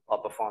accurate or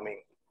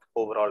performing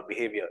overall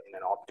behavior in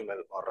an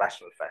optimal or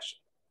rational fashion,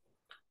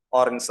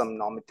 or in some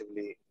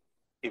normatively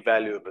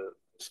evaluable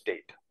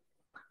state.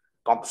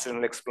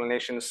 Compositional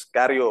explanations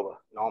carry over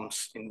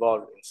norms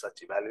involved in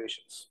such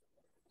evaluations.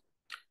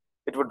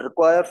 It would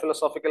require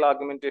philosophical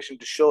argumentation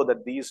to show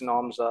that these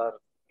norms are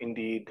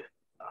indeed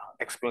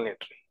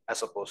explanatory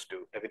as opposed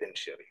to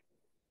evidentiary.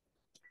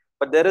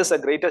 But there is a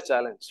greater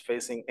challenge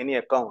facing any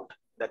account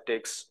that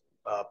takes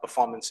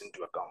performance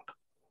into account.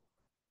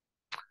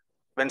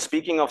 When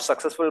speaking of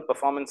successful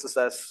performances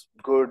as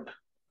good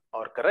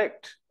or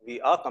correct, we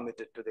are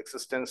committed to the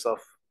existence of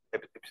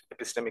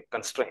epistemic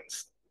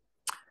constraints.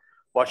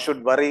 What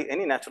should worry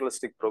any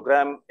naturalistic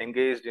program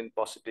engaged in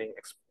positing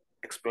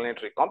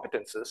explanatory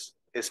competences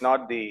is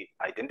not the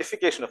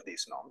identification of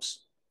these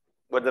norms,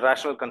 but the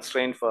rational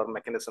constraint for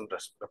mechanism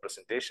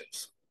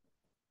representations.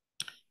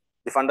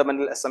 The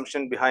fundamental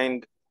assumption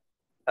behind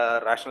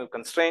a rational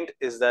constraint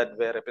is that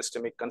where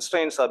epistemic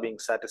constraints are being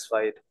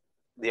satisfied,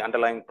 the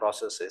underlying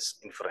process is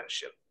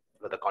inferential,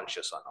 whether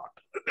conscious or not.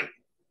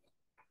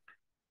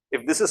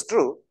 If this is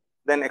true,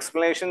 then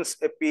explanations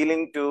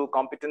appealing to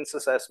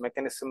competences as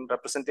mechanism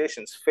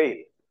representations fail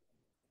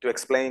to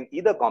explain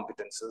either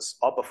competences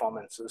or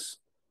performances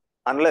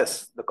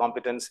unless the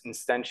competence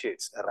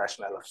instantiates a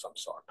rationale of some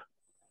sort.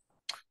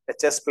 A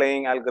chess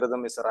playing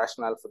algorithm is a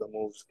rationale for the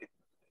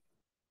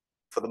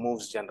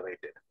moves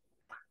generated.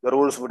 The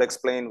rules would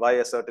explain why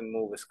a certain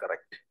move is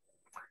correct.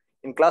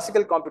 In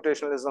classical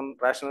computationalism,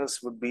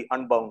 rationals would be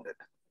unbounded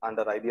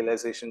under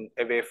idealization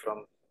away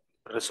from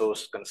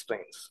resource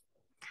constraints.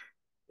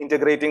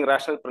 Integrating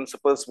rational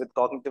principles with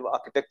cognitive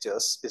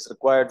architectures is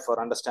required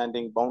for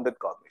understanding bounded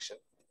cognition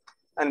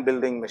and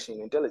building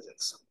machine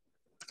intelligence.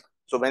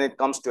 So when it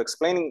comes to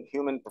explaining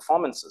human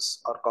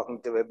performances or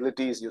cognitive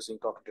abilities using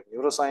cognitive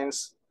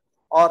neuroscience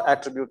or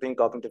attributing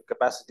cognitive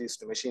capacities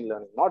to machine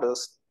learning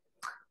models,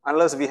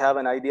 unless we have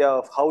an idea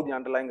of how the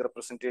underlying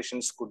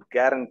representations could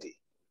guarantee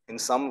in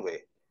some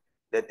way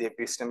that the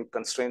epistemic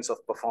constraints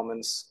of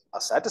performance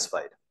are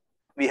satisfied,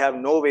 we have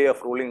no way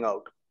of ruling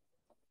out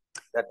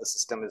that the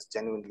system is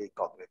genuinely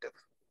cognitive.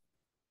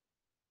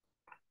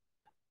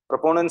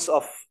 Proponents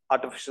of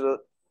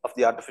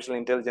the artificial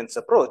intelligence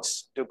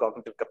approach to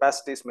cognitive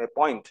capacities may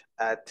point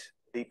at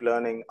deep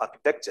learning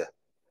architecture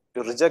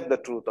to reject the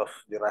truth of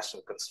the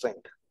rational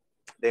constraint.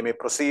 They may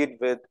proceed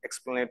with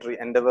explanatory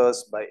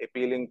endeavors by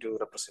appealing to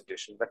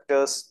representation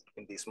vectors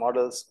in these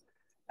models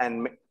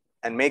and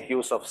make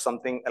use of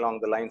something along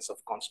the lines of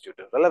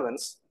constitutive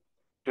relevance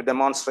to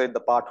demonstrate the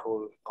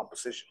part-whole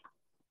composition.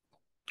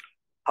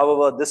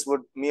 However, this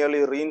would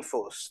merely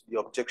reinforce the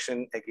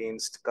objection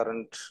against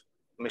current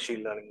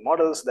machine learning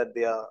models that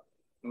they are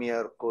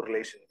mere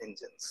correlation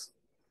engines.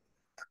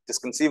 It is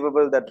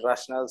conceivable that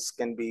rationales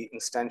can be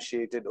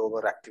instantiated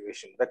over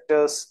activation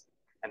vectors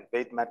and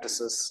weight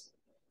matrices,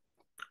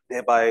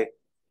 thereby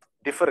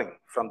differing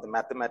from the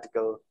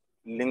mathematical,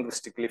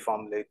 linguistically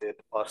formulated,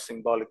 or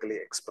symbolically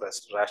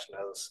expressed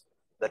rationales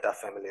that are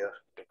familiar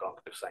to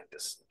cognitive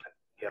scientists. And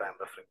here I am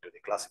referring to the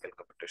classical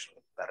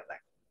computational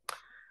paradigm.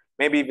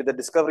 Maybe with the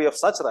discovery of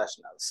such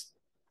rationales,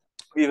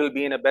 we will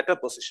be in a better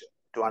position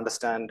to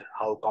understand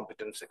how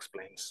competence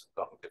explains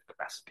cognitive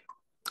capacity.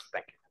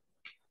 Thank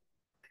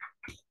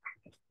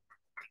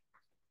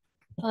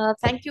you.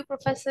 Thank you,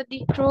 Professor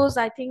D. Cruz.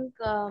 I think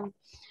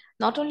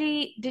not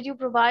only did you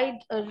provide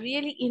a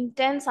really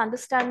intense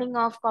understanding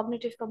of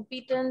cognitive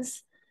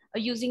competence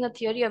using a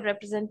theory of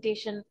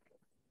representation,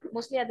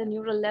 mostly at the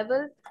neural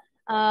level,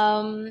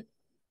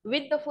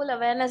 with the full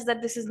awareness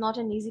that this is not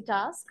an easy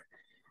task.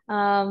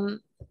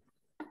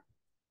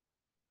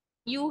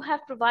 You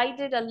have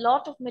provided a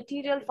lot of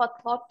material for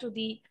thought to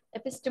the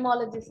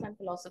epistemologist and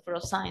philosopher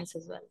of science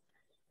as well.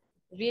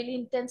 Really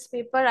intense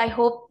paper. I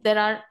hope there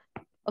are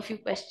a few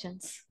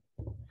questions.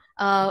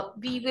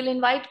 We will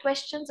invite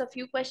a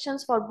few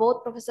questions for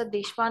both Professor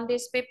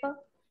Deshpande's paper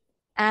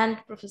and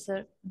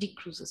Professor D.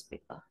 Cruz's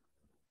paper.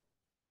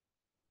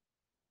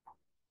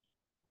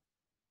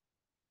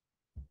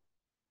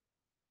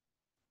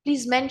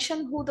 Please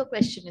mention who the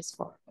question is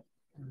for.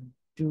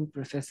 To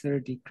Professor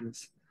D.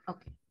 Cruz.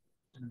 Okay.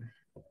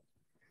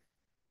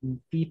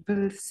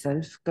 People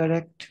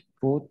self-correct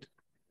both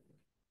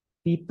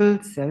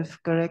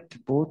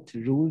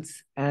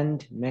rules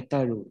and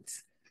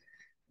meta-rules.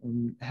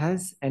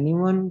 Has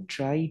anyone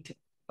tried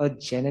a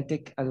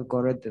genetic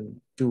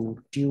algorithm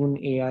to tune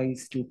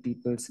AIs to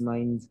people's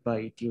minds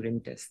by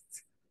Turing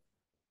tests?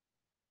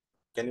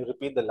 Can you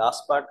repeat the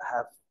last part?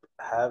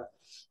 Have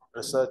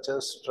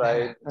researchers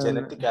tried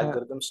genetic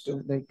algorithms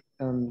too?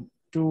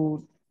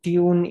 To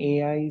tune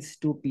AIs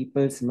to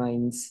people's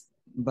minds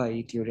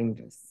by Turing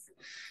tests.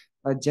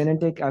 A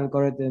genetic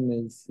algorithm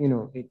is,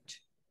 it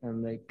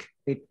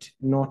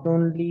not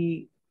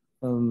only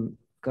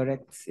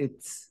corrects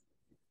its,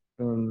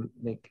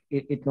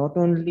 it not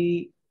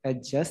only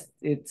adjusts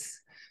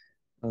its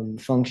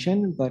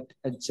function, but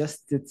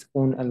adjusts its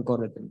own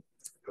algorithm.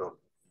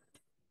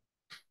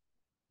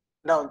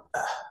 Now,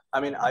 I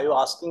mean, are you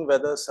asking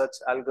whether such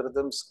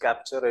algorithms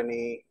capture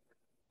any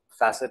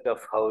facet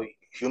of how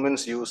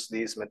humans use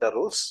these meta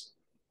rules?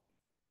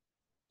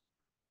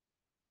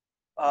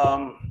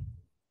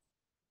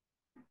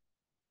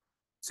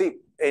 See,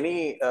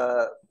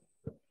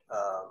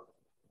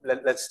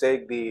 let's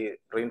take the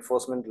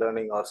reinforcement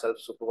learning or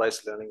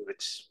self-supervised learning,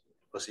 which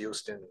was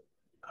used in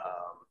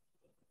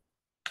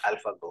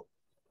AlphaGo.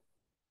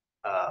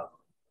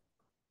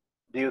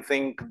 Do you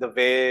think the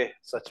way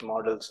such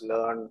models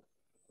learn,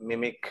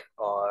 mimic,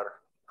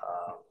 or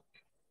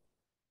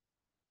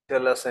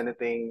tell us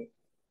anything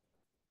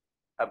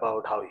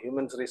about how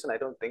humans reason? I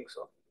don't think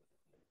so.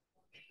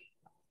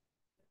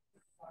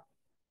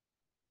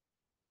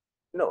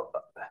 No.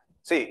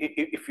 See,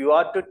 if you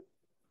are to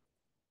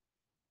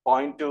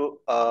point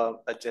to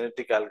a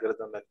genetic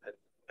algorithm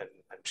and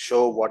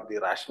show what the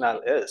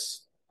rationale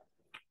is,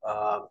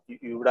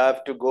 you would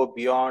have to go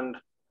beyond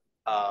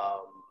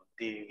um,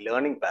 the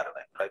learning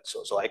paradigm, right?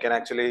 So I can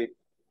actually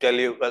tell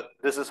you, well,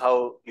 this is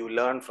how you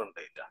learn from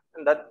data,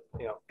 and that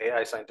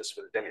AI scientists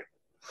will tell you.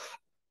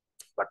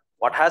 But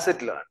what has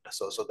it learned?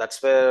 So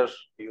that's where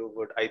you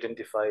would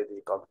identify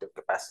the cognitive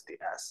capacity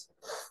as.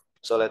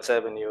 So let's say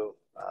when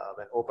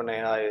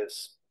OpenAI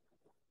is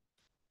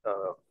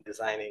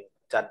designing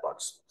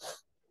chatbots,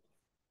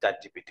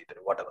 ChatGPT,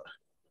 whatever.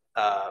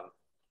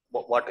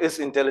 What is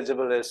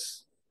intelligible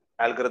is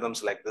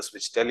algorithms like this,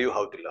 which tell you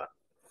how to learn,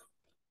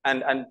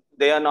 and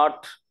they are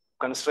not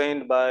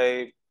constrained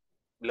by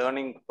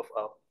learning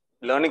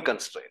learning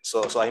constraints.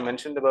 So I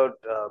mentioned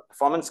about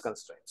performance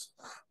constraints.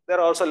 There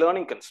are also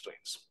learning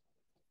constraints.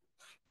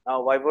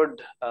 Now, why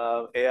would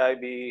AI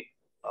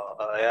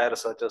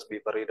researchers be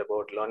worried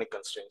about learning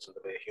constraints in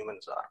the way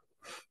humans are?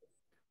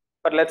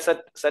 But let's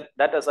set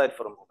that aside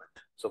for a moment.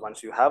 So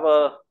once you have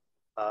a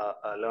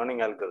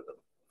learning algorithm,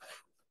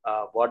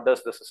 what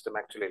does the system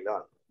actually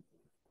learn?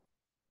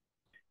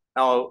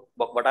 Now,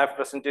 what I've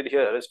presented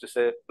here is to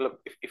say,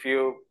 look, if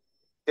you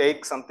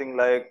take something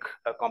like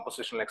a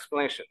compositional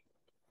explanation,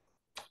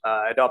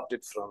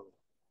 adopted from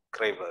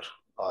Craver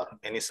or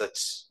any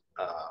such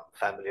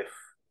family of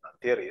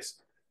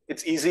theories,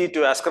 it's easy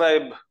to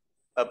ascribe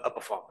a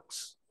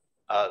performance,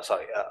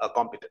 a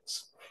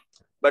competence.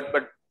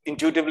 But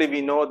intuitively,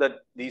 we know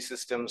that these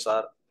systems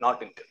are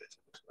not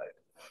intelligent, right?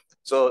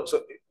 So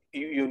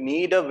you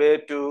need a way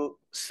to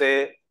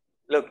say,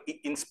 look,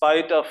 in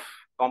spite of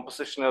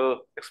compositional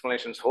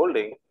explanations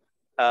holding,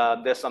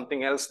 there's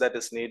something else that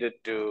is needed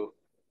to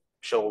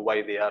show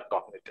why they are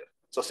cognitive.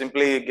 So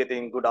simply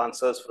getting good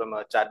answers from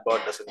a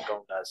chatbot doesn't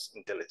count as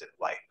intelligent.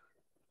 Why?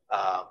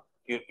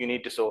 You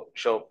need to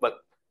show, but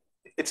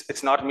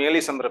it's not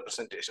merely some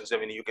representations. I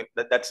mean,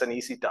 that's an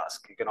easy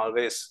task. You can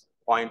always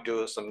point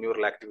to some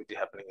neural activity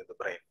happening in the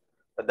brain,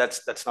 but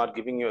that's not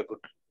giving you a good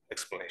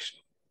explanation.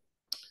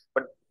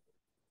 But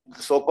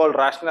the so-called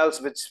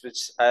rationales,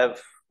 which I have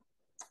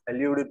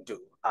alluded to,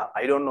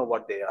 I don't know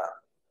what they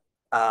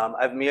are.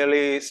 I've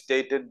merely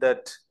stated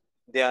that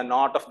they are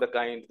not of the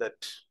kind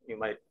that you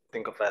might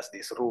think of as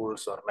these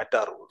rules or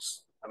meta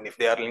rules. I mean, if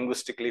they are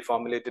linguistically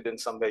formulated in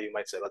some way, you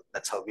might say, well,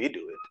 that's how we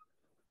do it.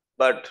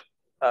 But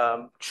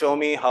show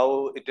me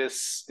how it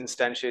is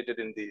instantiated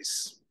in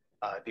these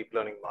deep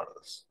learning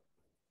models.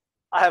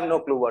 I have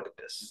no clue what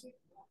it is.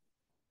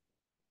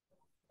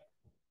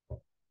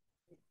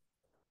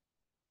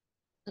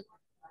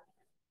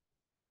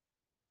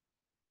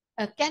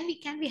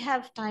 Can we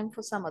have time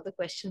for some other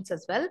questions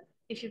as well,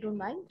 if you don't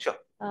mind?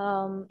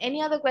 Sure.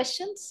 Any other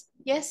questions?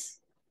 Yes.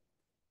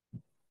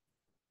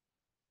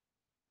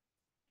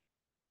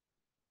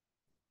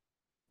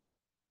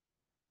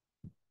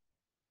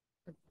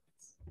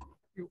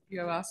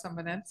 You have asked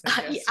someone else,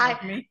 I guess,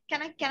 not me.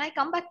 Can I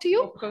come back to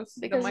you? Of course,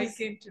 because the mic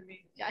came to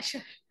me. Yeah,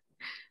 sure.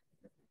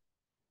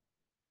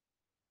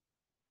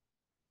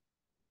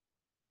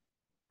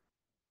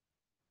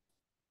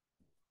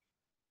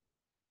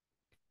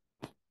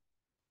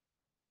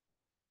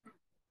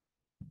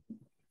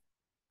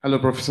 Hello,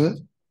 Professor.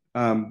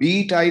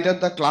 Be it either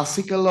the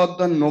classical or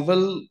the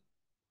novel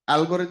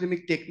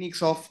algorithmic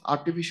techniques of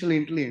artificial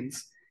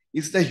intelligence,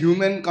 is the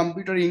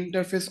human-computer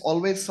interface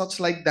always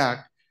such like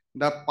that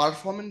the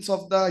performance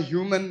of the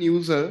human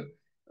user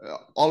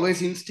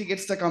always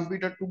instigates the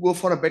computer to go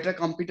for a better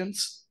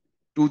competence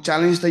to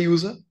challenge the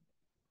user?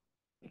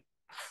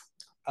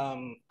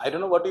 I don't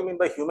know what you mean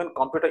by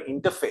human-computer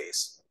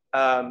interface.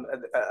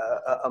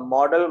 A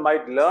model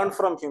might learn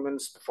from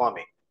humans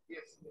performing,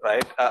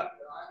 right?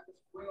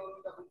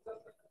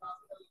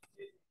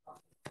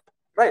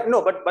 Right.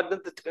 No, but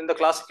in the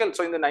classical,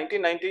 so in the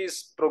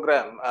 1990s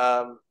program,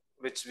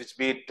 which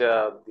beat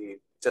the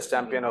chess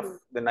champion of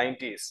the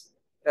 90s,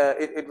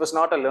 it was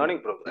not a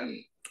learning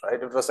program,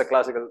 right? It was a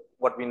classical,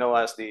 what we know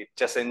as the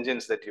chess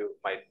engines that you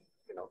might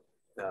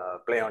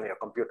play on your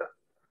computer.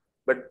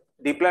 But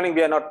deep learning,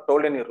 we are not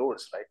told any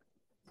rules, right?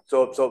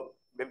 So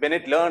when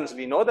it learns,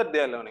 we know that they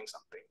are learning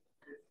something.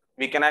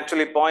 We can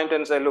actually point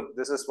and say, look,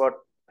 this is what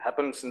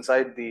happens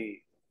inside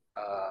the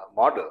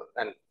model,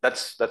 and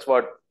that's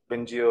what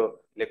Bengio,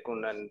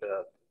 LeCun, and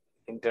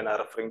Hinton are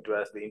referring to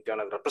as the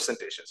internal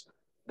representations.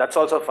 That's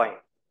also fine.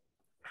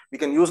 We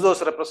can use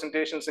those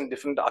representations in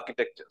different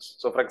architectures.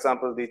 So, for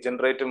example, the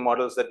generative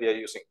models that we are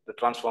using, the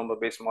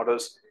transformer-based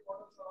models.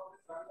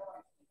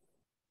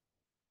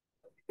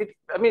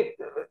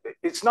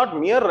 it's not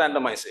mere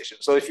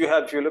randomization. So if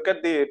you look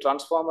at the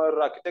transformer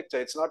architecture,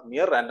 it's not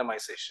mere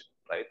randomization,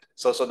 right?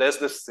 So there's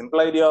this simple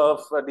idea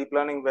of deep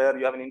learning where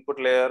you have an input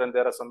layer and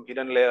there are some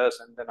hidden layers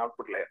and then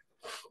output layer.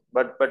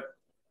 But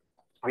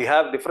we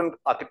have different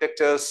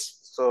architectures.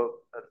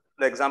 So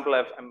the example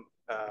I'm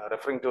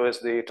referring to is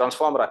the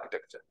transformer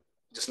architecture,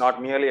 which is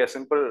not merely a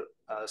simple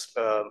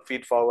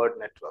feed-forward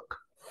network.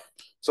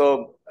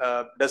 So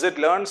does it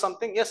learn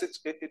something? Yes,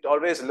 it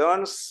always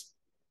learns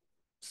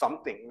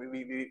something.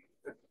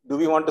 Do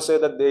we want to say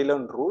that they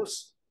learn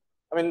rules?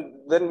 I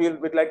mean, then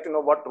we'd like to know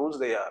what rules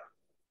they are.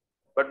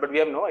 But we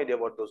have no idea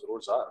what those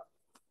rules are.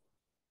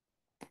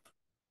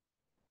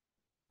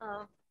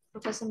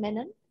 Professor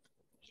Menon?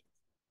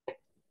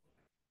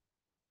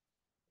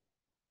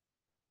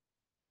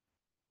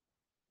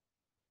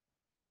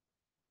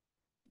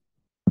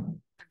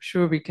 I'm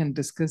sure we can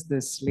discuss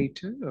this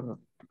later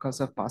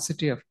because of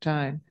paucity of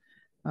time.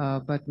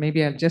 But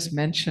maybe I'll just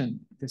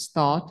mention this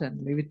thought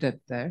and leave it at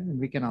there, and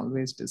we can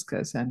always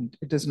discuss. And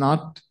it is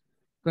not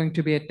going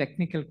to be a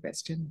technical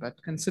question, but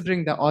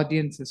considering the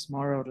audience is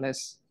more or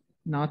less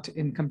not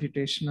in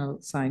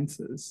computational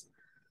sciences,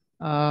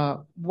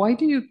 why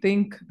do you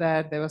think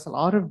that there was a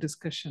lot of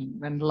discussion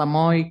when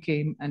Lamoy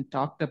came and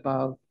talked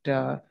about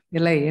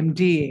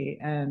LAMDA?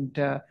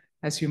 And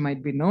as you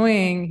might be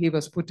knowing, he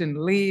was put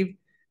in leave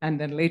and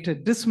then later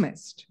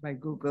dismissed by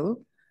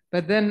Google.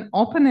 But then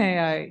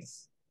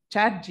OpenAI's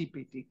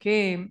ChatGPT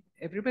came,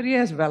 everybody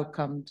has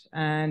welcomed,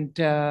 and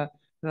there's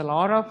a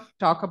lot of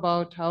talk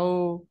about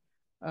how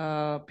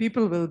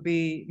people will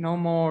be no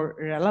more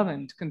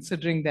relevant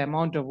considering the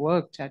amount of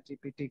work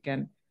ChatGPT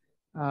can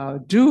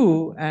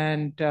do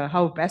and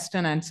how best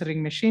an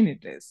answering machine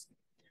it is.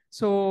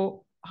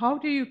 So how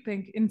do you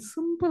think, in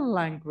simple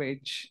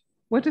language,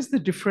 what is the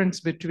difference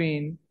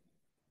between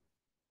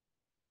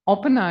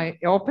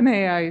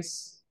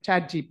OpenAI's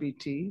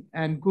ChatGPT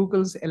and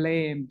Google's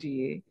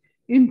LAMDA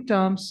in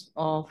terms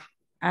of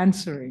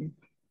answering,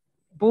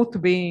 both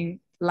being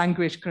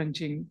language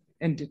crunching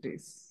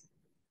entities?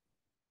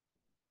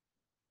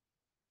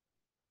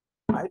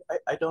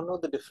 I don't know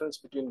the difference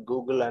between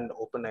Google and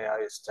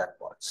OpenAI's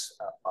chatbots.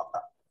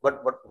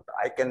 But what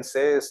I can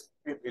say is,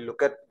 we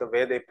look at the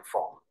way they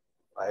perform,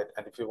 right?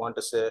 And if you want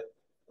to say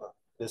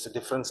there's a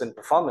difference in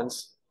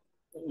performance,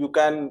 you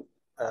can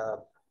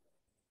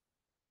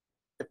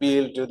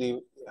appeal to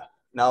the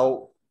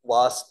now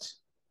vast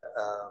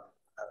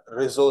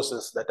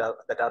resources that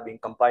are being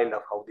compiled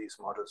of how these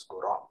models go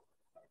wrong.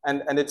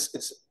 And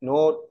it's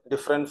no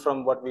different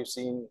from what we've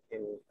seen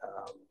in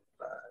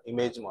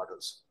image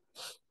models.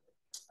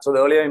 So the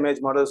earlier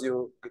image models,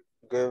 you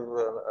give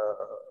a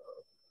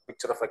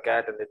picture of a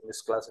cat and it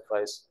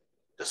misclassifies.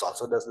 This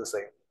also does the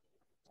same.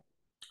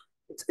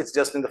 It's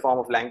just in the form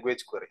of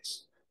language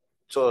queries.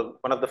 So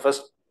one of the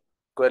first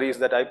queries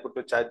that I put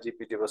to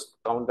ChatGPT was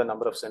count the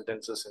number of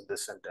sentences in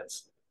this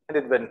sentence, and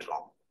it went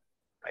wrong,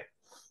 right?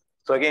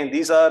 So again,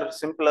 these are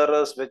simple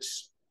errors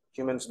which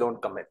humans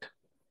don't commit.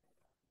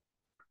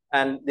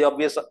 And the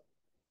obvious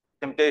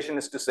temptation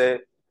is to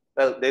say,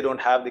 well, they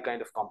don't have the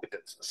kind of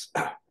competences.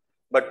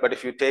 But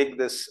if you take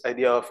this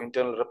idea of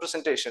internal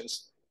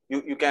representations,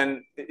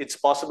 it's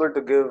possible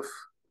to give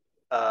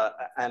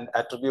and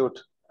attribute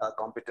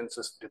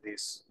competences to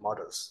these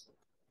models.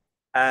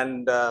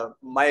 And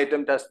my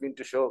attempt has been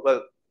to show,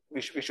 well,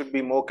 we should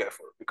be more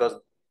careful because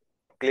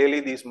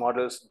clearly these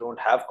models don't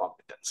have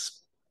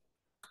competence.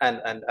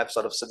 And I've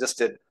sort of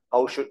suggested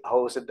how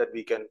is it that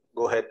we can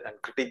go ahead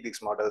and critique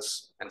these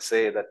models and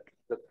say that,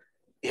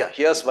 yeah,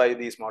 here's why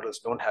these models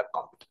don't have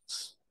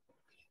competence.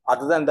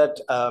 Other than that,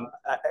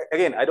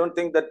 again, I don't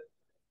think that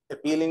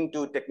appealing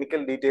to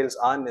technical details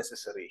are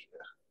necessary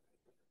here.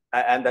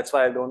 And that's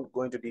why I don't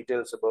go into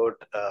details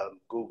about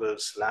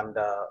Google's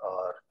Lambda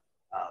or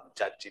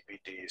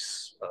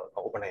ChatGPT's,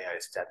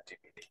 OpenAI's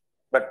ChatGPT.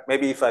 But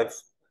maybe if I've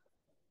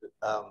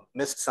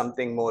missed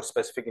something more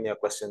specific in your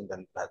question,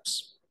 then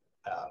perhaps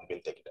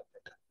we'll take it up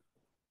later.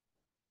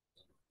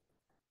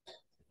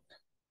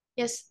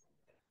 Yes.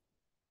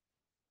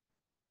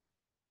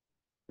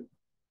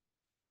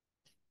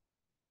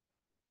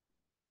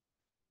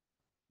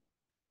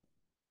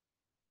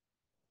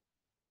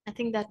 I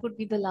think that would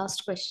be the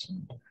last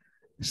question.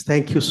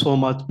 Thank you so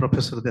much,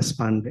 Professor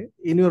Deshpande.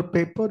 In your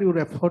paper, you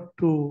referred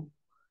to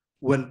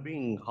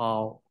well-being,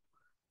 how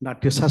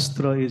Natya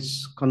Shastra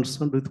is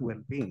concerned with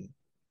well-being.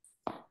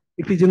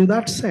 It is in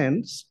that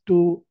sense,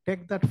 to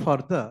take that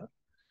further,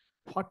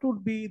 what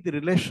would be the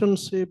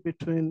relationship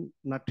between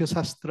Natya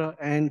Shastra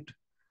and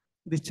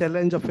the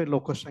challenge of a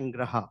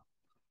Lokasangraha?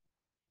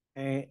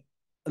 A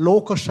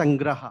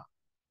Lokasangraha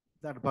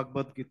that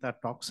Bhagavad Gita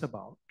talks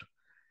about.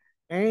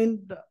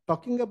 And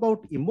talking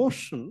about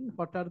emotion,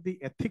 what are the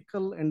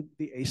ethical and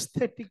the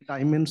aesthetic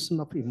dimension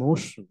of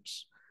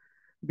emotions?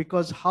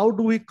 Because how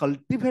do we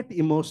cultivate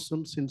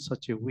emotions in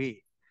such a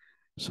way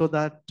so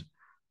that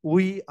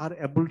we are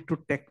able to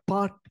take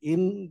part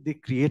in the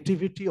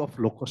creativity of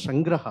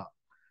Lokasangraha,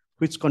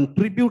 which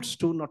contributes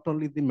to not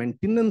only the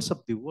maintenance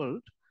of the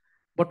world,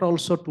 but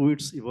also to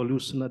its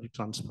evolutionary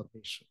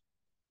transformation?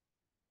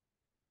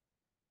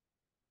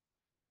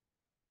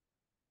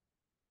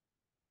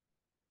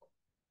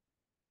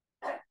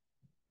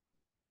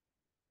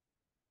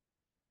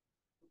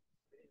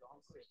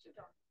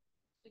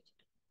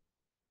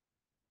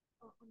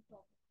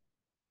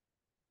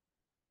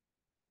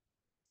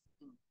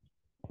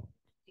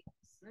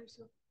 I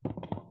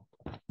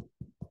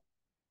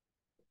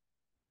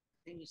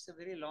think it's a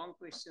very long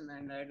question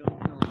and I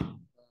don't know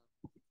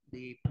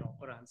the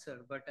proper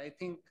answer, but I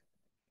think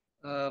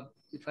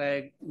if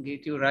I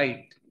get you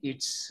right,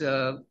 it's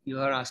you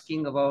are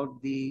asking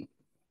about the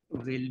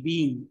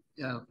well-being.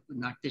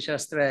 Natya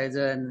Shastra as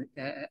an,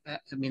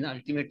 I mean,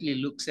 ultimately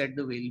looks at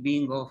the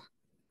well-being of,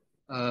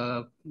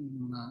 I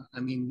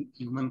mean,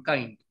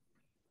 humankind.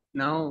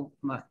 Now,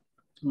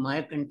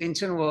 my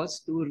contention was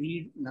to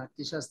read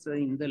Natya Shastra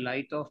in the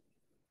light of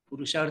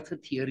Purushartha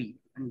theory,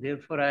 and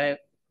therefore I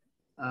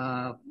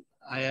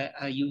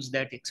use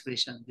that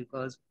expression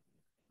because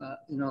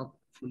you know,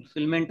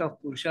 fulfillment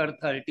of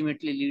Purushartha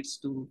ultimately leads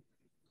to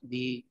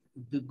the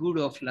good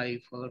of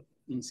life, or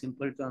in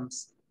simple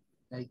terms,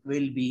 like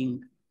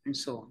well-being and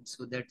so on.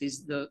 So that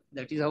is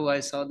how I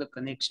saw the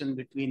connection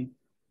between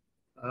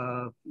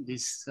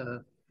this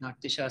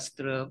Natya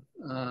Shastra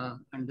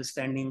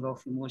understanding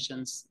of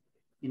emotions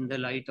in the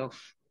light of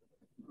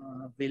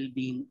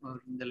well-being,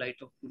 or in the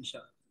light of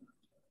Purushartha.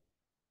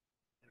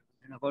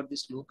 And about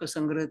this Loka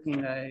Sangra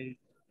thing, I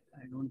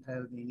don't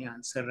have any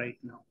answer right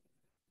now.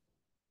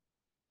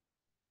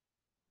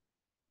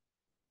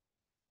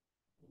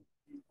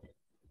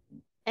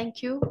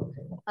 Thank you.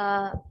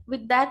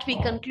 With that, we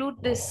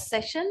conclude this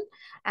session.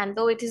 And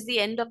though it is the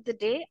end of the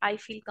day, I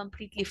feel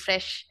completely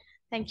fresh.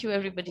 Thank you,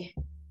 everybody.